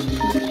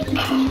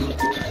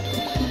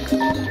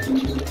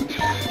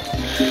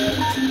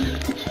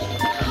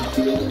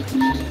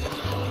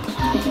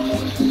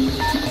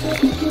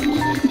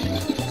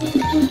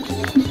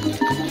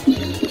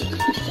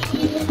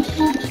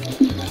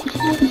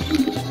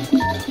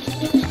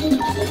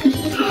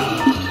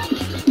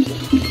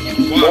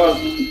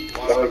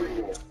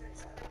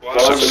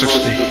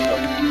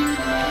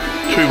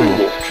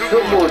 We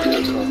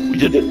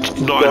did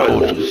 9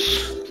 orders.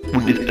 We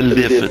did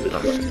 11, I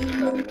think.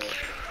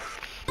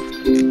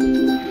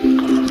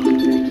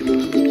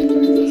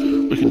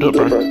 We can do it,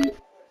 bro.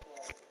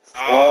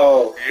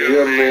 Oh,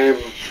 your name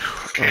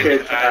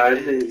is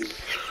Andy.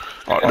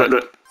 Alright, no.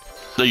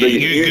 No,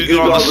 you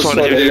go on the side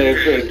again.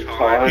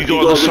 You go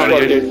on the side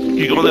again.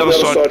 You go on the other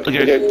side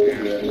again.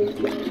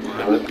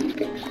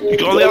 You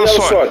go on the other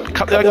side.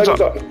 Cut the onions up.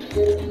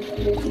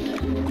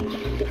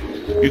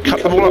 You cut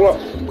them all up.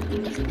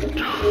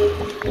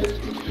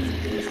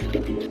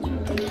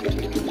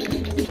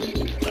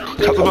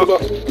 Cut them up.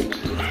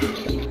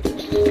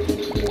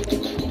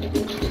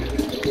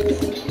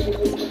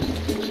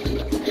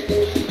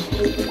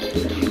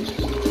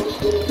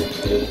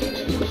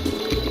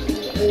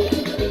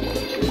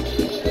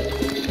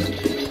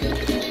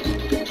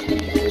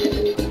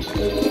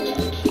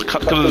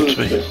 Cut them to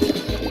me.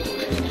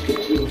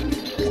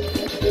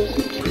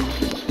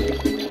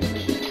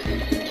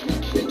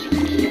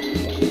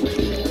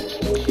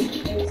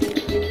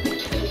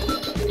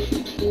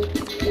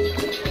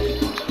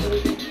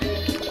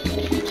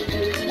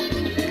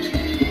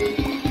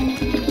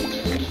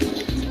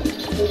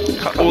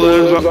 Cut all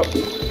those up.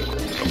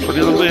 Put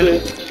the other there.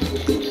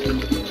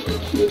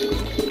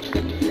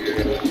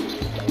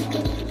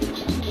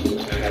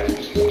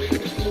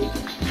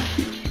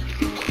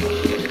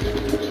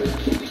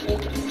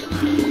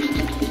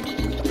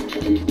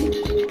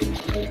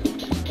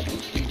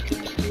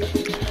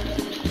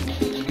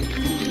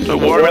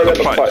 Don't worry about the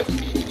plate.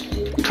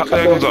 Cut the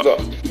onions up.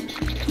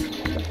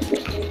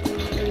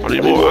 I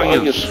need more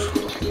onions.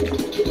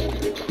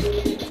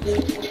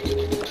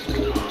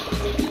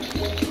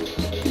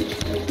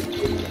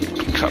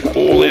 Cut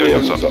all the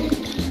onions up.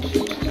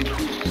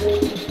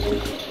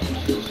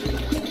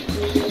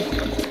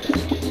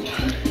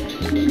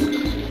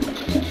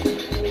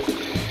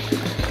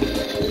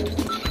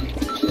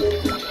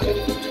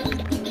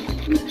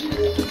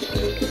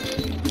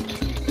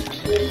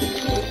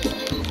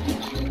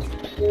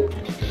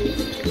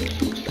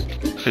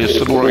 Here's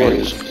some more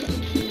onions.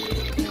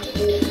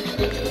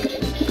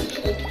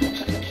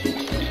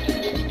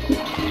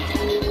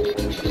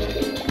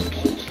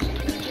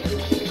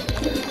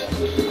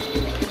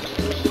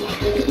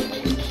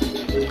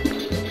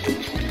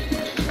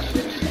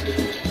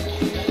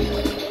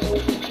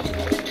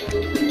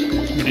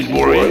 You need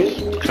more onions?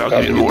 Okay, I'll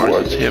give you more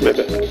onions. Here,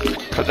 baby.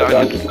 Cut the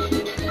onions.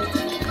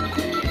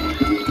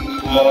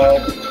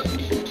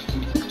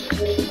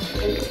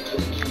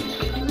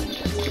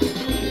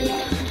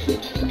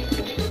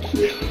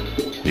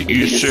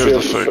 You serve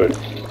the food.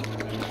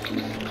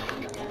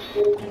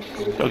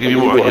 I'll give you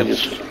more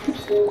onions.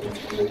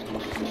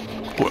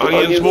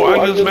 More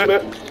onions,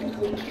 Matt.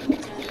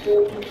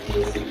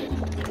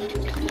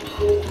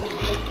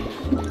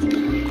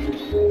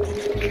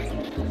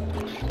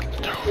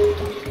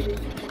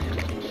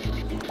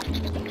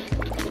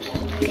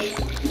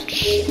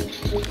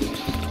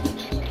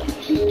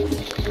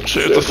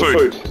 Serve the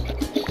food.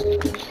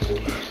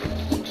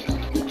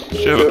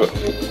 Serve it.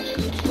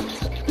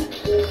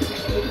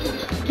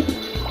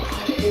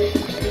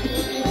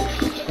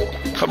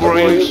 Couple more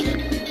onions.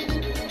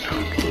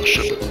 Oh,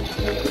 shit.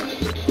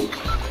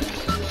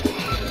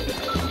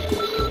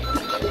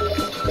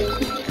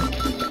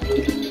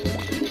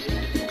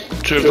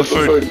 Serve the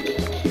food.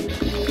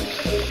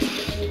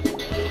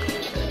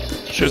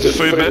 Serve the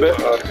food, man.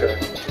 Okay.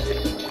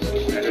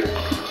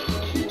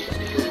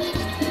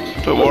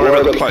 Don't worry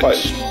about the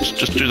plates.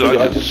 Just do the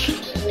onions.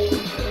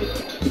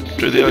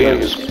 Do the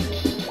onions.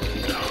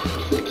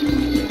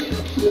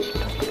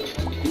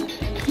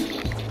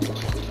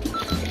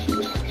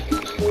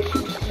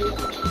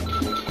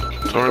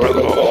 Sorry about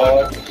the bottle.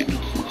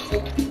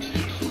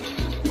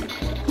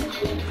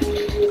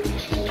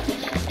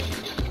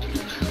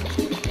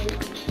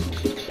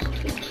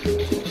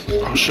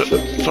 Oh shit,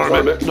 sorry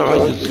man, no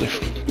onions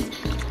left.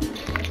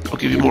 I'll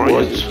give you more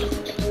onions.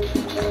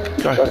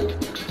 Go.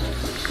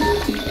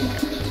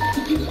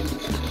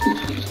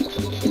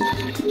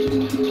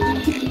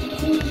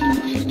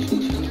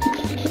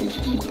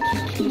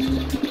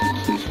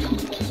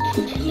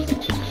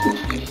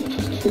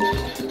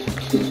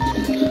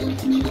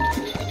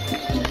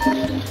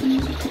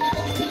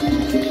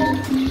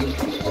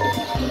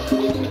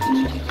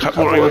 Cut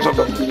more onions up.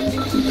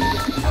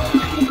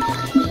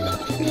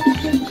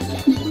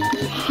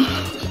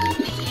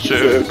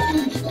 Serve.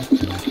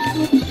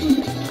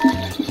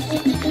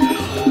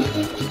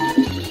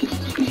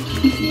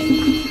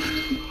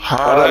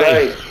 Hard.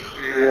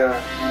 Yeah.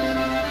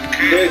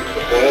 Get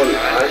all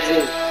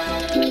onions.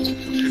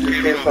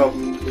 Get up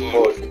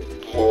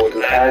all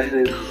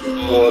onions,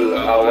 all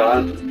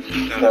around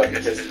the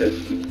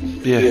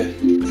kitchen. Yeah.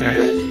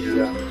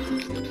 Yeah.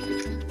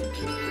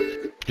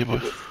 Yeah, boy.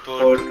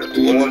 Put all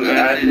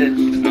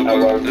onions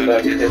around the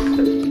kitchen.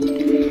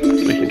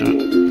 We can do it.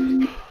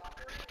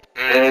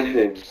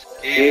 Onions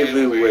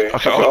everywhere.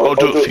 Okay, I'll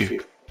do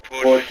it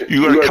for you. You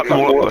gotta cut them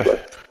all up though.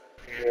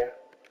 Yeah.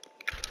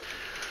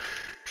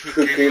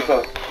 To keep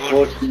up.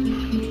 Put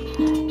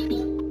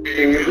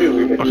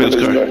everywhere. Okay, let's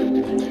go.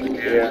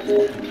 Yeah.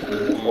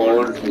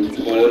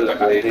 all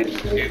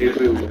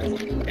identifiable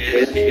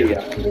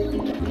area.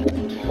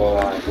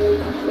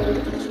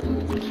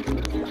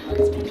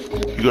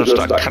 You gotta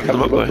start cutting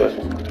them up though.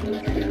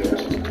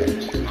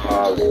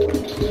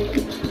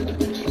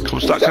 Come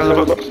on, start cutting them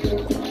up.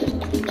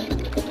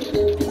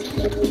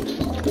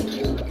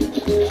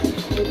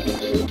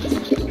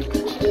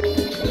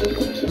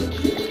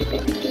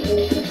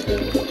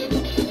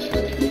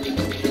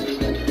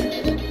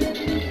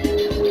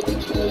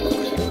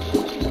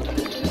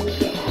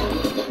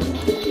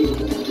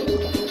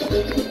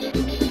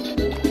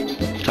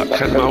 Start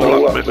cutting them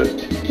all up, man.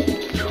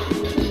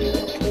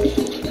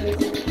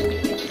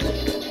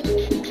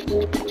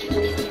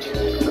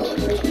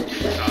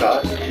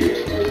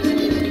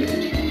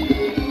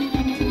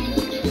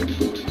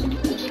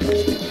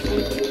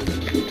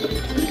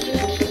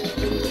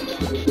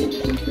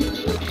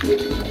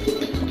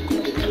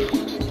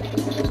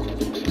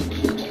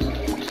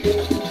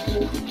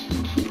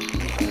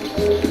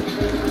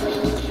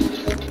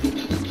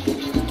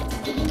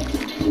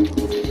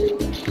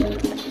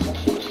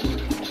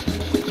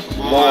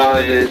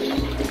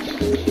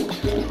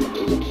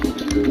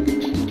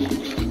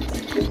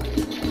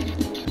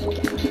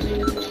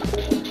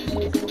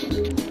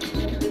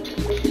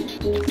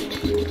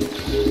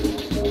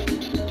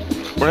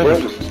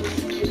 Whatever.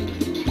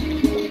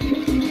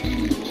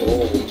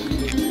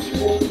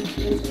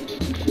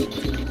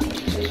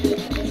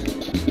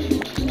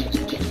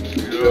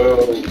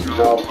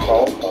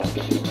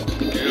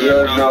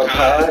 You're not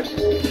hard.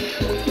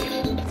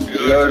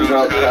 You're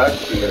not hard.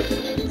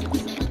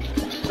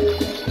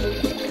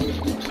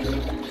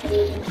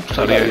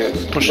 Start again.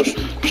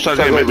 Start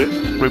again,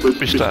 mate.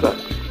 Restart.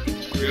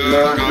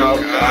 You're not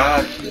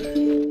hard.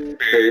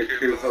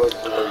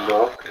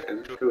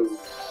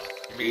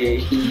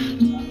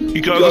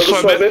 You go this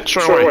way, mate.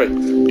 Straight away.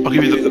 I'll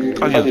give you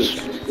the onions.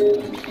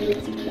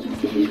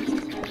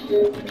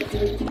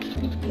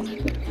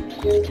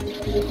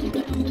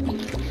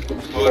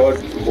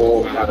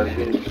 More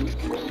onions.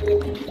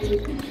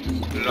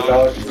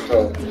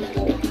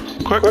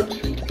 Quick.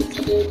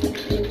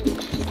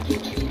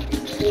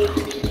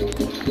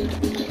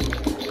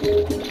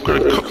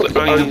 Gotta cook the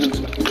onions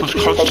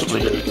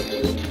constantly.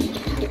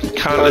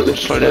 Can't let them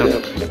slow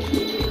down.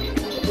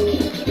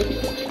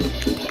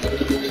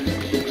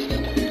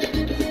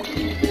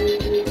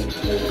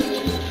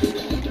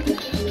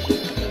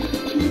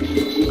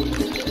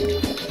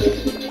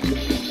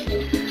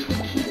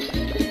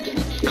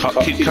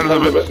 Keep cutting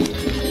them a bit.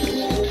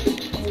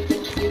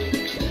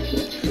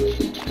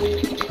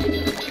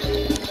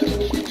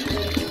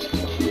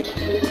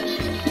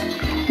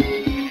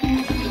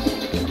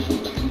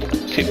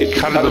 Keep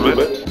cutting them a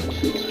bit.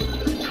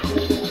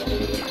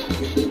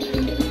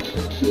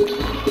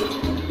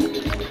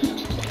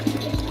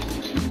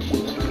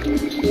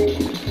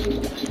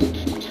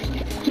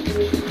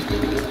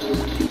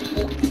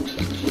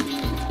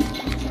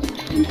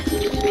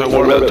 Don't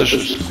worry about the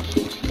dishes.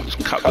 Just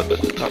cut the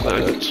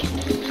onions.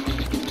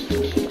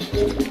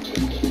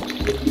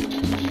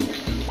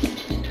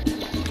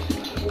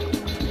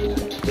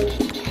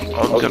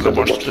 I'm gonna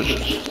wash the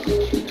dishes.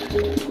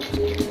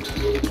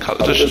 Cut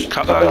the dishes,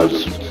 cut the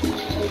onions.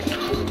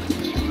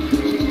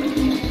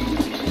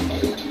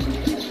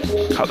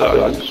 Cut the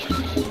onions.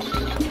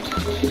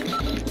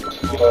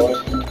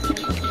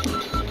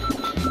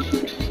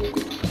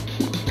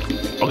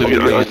 I'll give you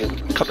an onion.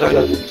 Cut the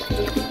onion.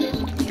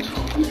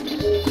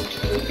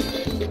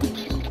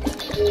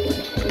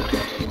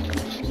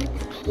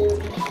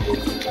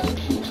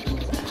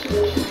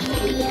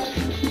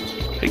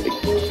 Hey,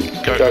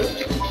 go.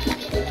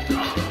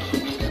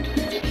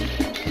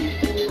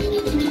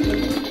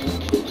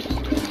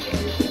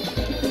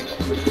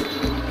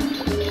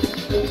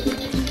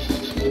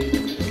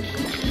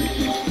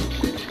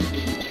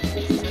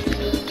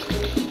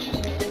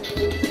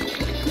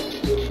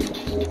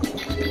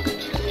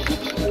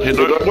 Hey,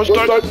 no, what's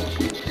that?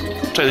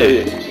 Stay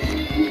there.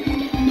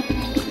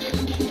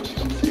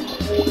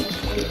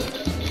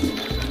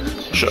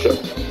 Sure.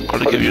 I'm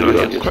gonna give you an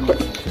onion. Quick.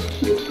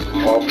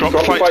 Drop the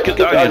plate, get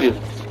the onion.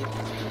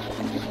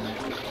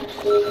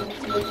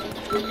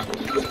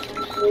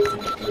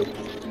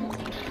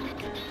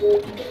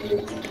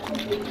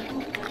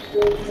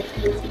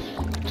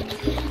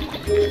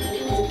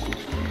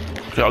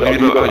 Okay, I'll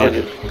give you another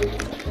onion.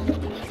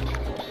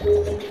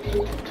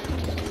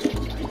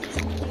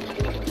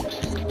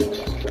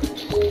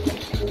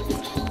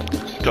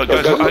 Go,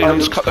 guys,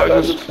 onions, cut the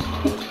onions.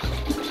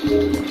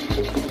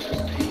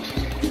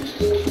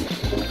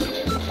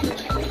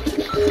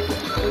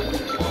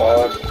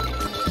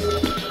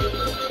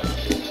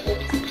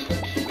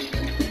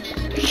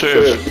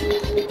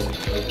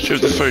 Serve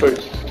the food.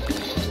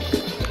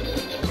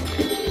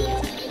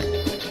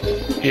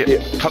 Here,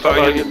 cut the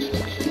onion.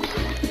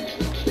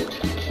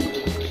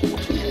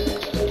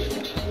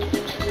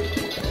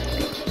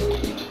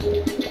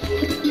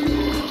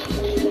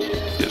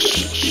 Yes,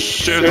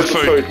 serve the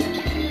food.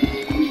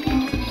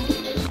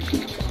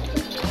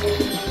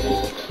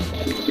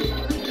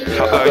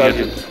 Cut the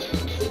onion.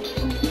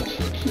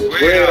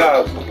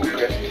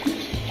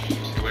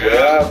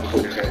 Yeah,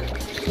 okay.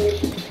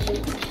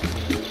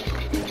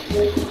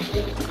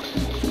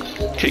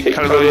 Keep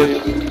cutting onion.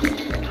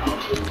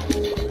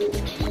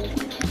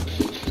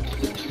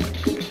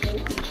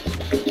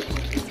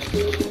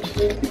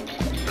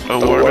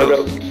 Don't worry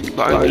about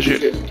the onions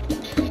yet.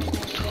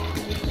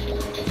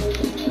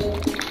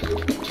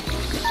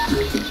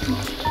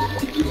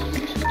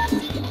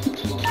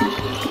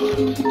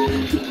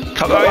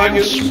 Cut the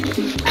onions.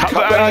 Cut the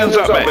onions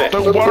up, mate.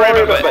 Don't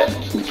worry about it.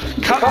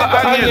 Cut the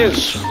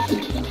onions.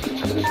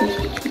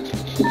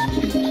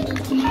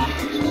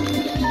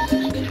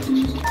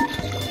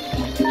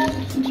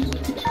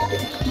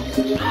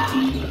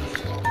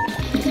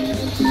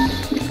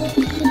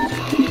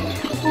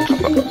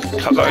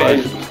 Cut the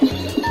onions.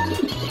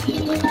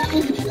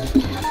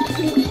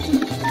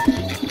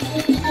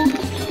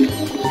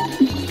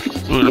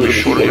 We're going to be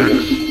short here.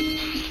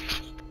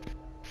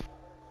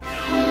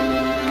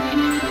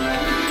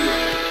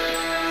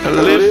 And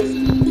live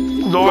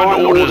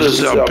 9 orders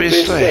is our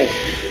best day.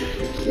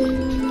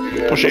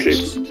 Push X.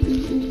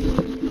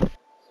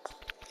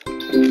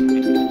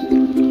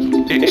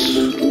 X.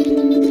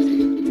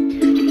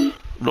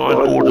 9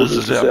 orders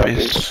is our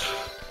best.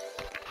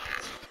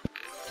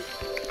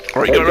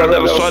 Alright, go around the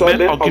other side,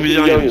 man. I'll give you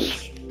the onions.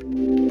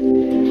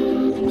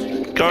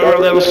 Go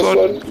around the other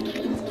side.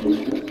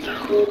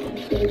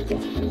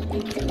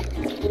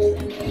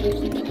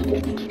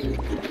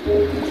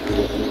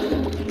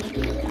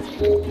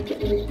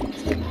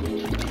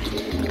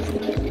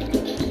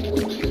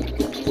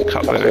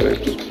 Cut the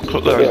onions.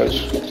 Cut the onions.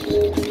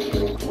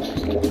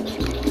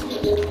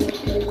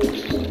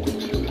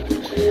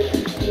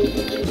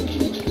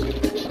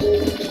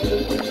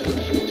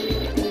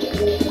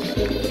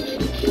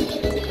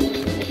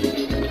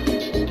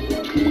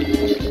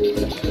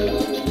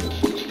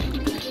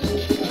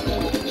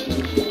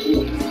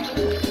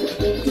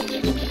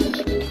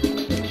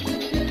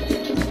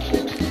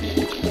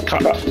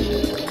 Cut.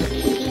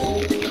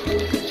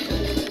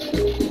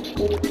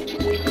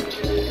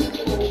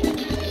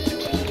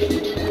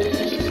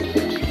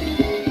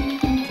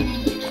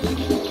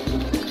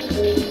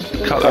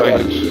 Cut the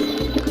onions.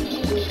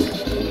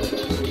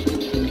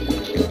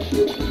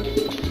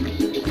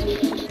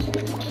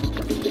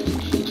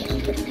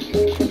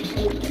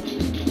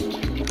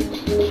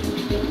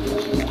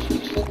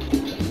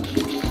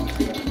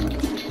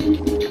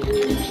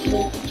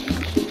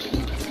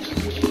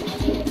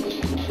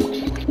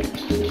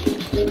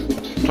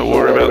 Don't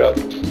worry about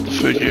the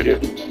food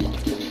yet.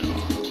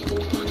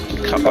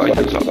 Cut the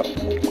onions up.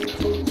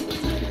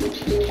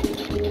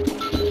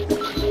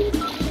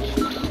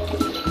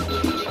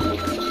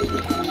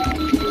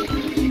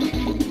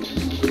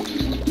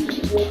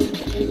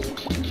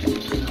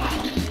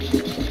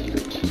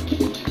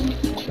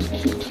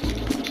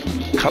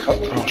 Cut.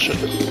 Oh shit.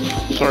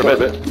 Sorry about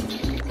that.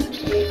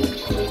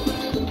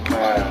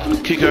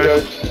 Keep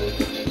going.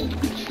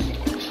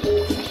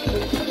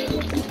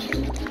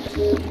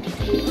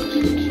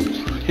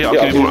 Here, I'll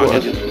give you more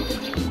onion.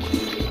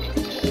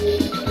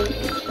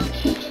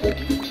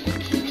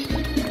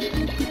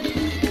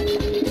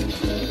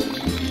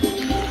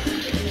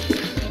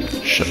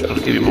 Shit, I'll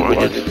give you more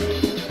onion.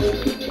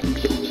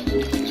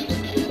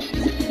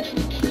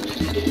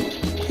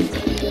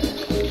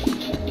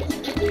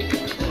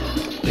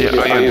 Yeah,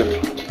 onion.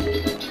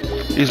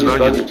 Here's an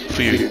onion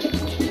for you.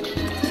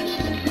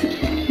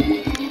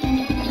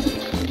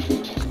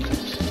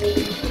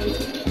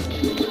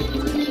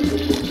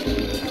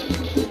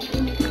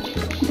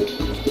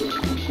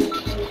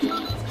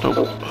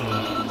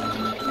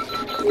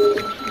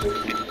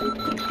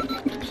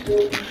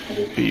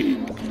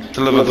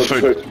 Deliver the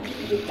food.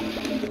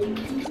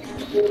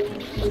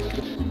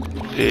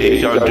 Here you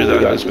go and do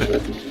that,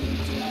 Elizabeth.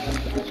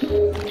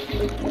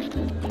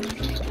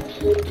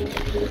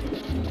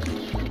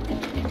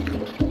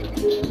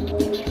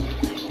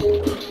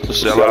 This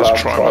is our last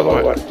try, by the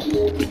way,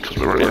 because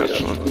we're running out of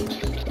time.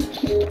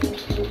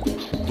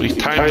 We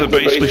tamed the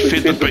beast, we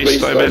fed the beast,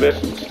 though, man.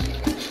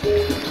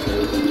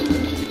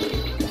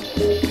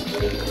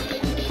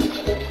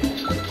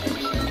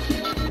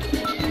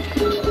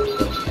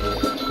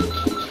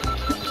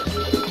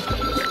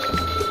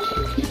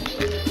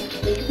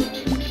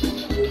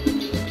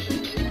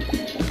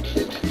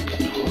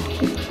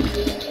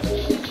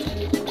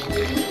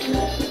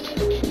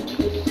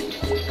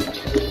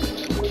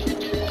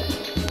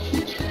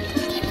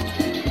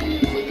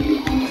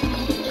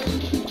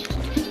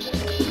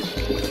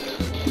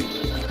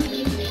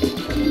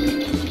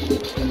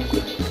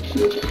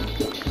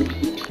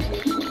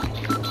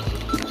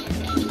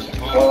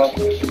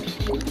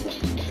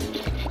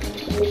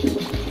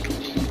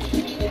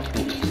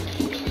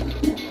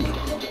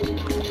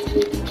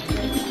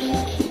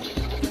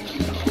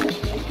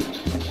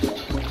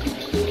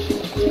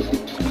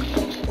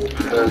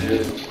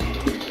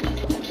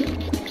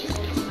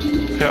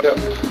 Yep.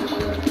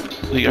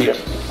 There you go.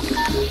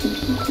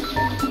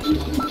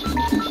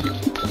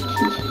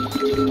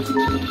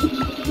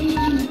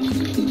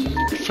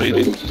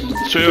 Feeding.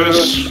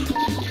 Service.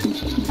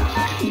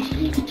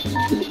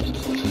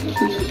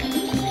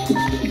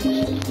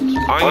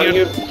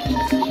 Onion.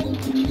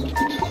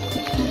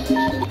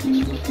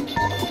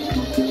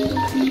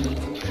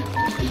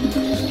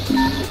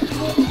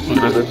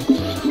 man.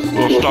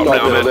 We'll stop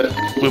now, man. At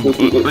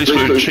least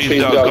we've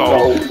achieved our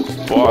goal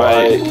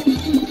by...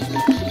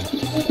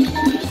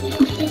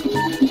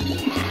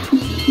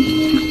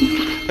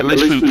 At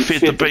least we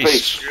fed the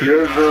beast.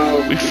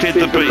 We fed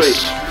the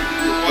beast.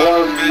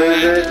 1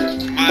 minute,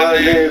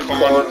 money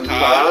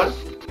contact.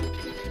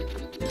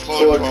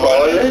 For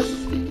toilet,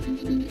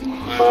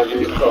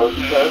 money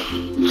contact.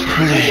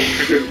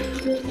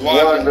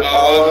 1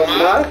 hour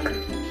mark.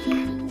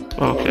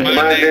 Okay.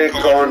 Money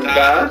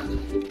contact.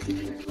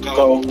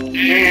 Go.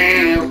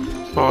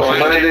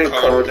 Money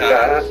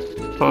contact.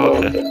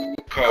 Okay.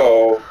 Go.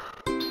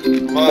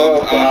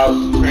 Move up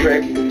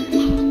quick.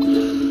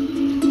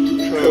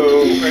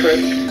 Too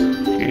quick.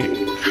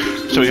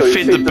 So we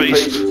fed the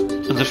beast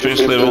in the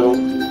first level.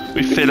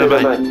 We fed him,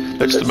 eh?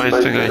 That's the main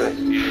thing, eh?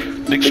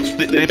 Next,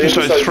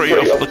 episode 3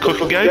 of the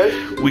cooking game,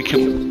 we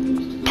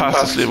can pass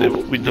this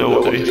level. We know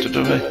what we have to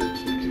do, eh?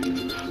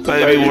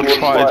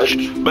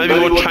 Maybe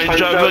we'll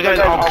change over again.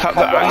 I'll cut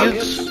the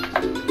onions.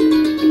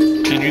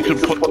 And you can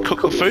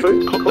cook the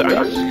food, cook the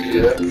onions.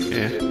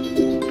 Yeah.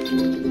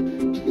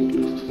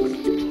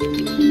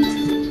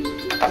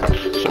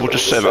 So we'll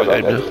just save our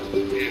game now.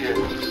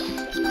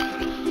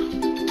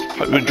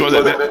 Hope you enjoyed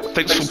that, Matt.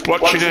 Thanks for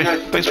watching, eh?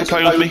 Thanks for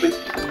playing with me.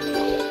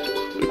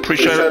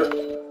 Appreciate it.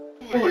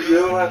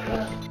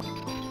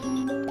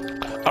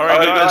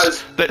 Alright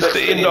guys, that's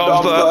the end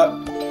of the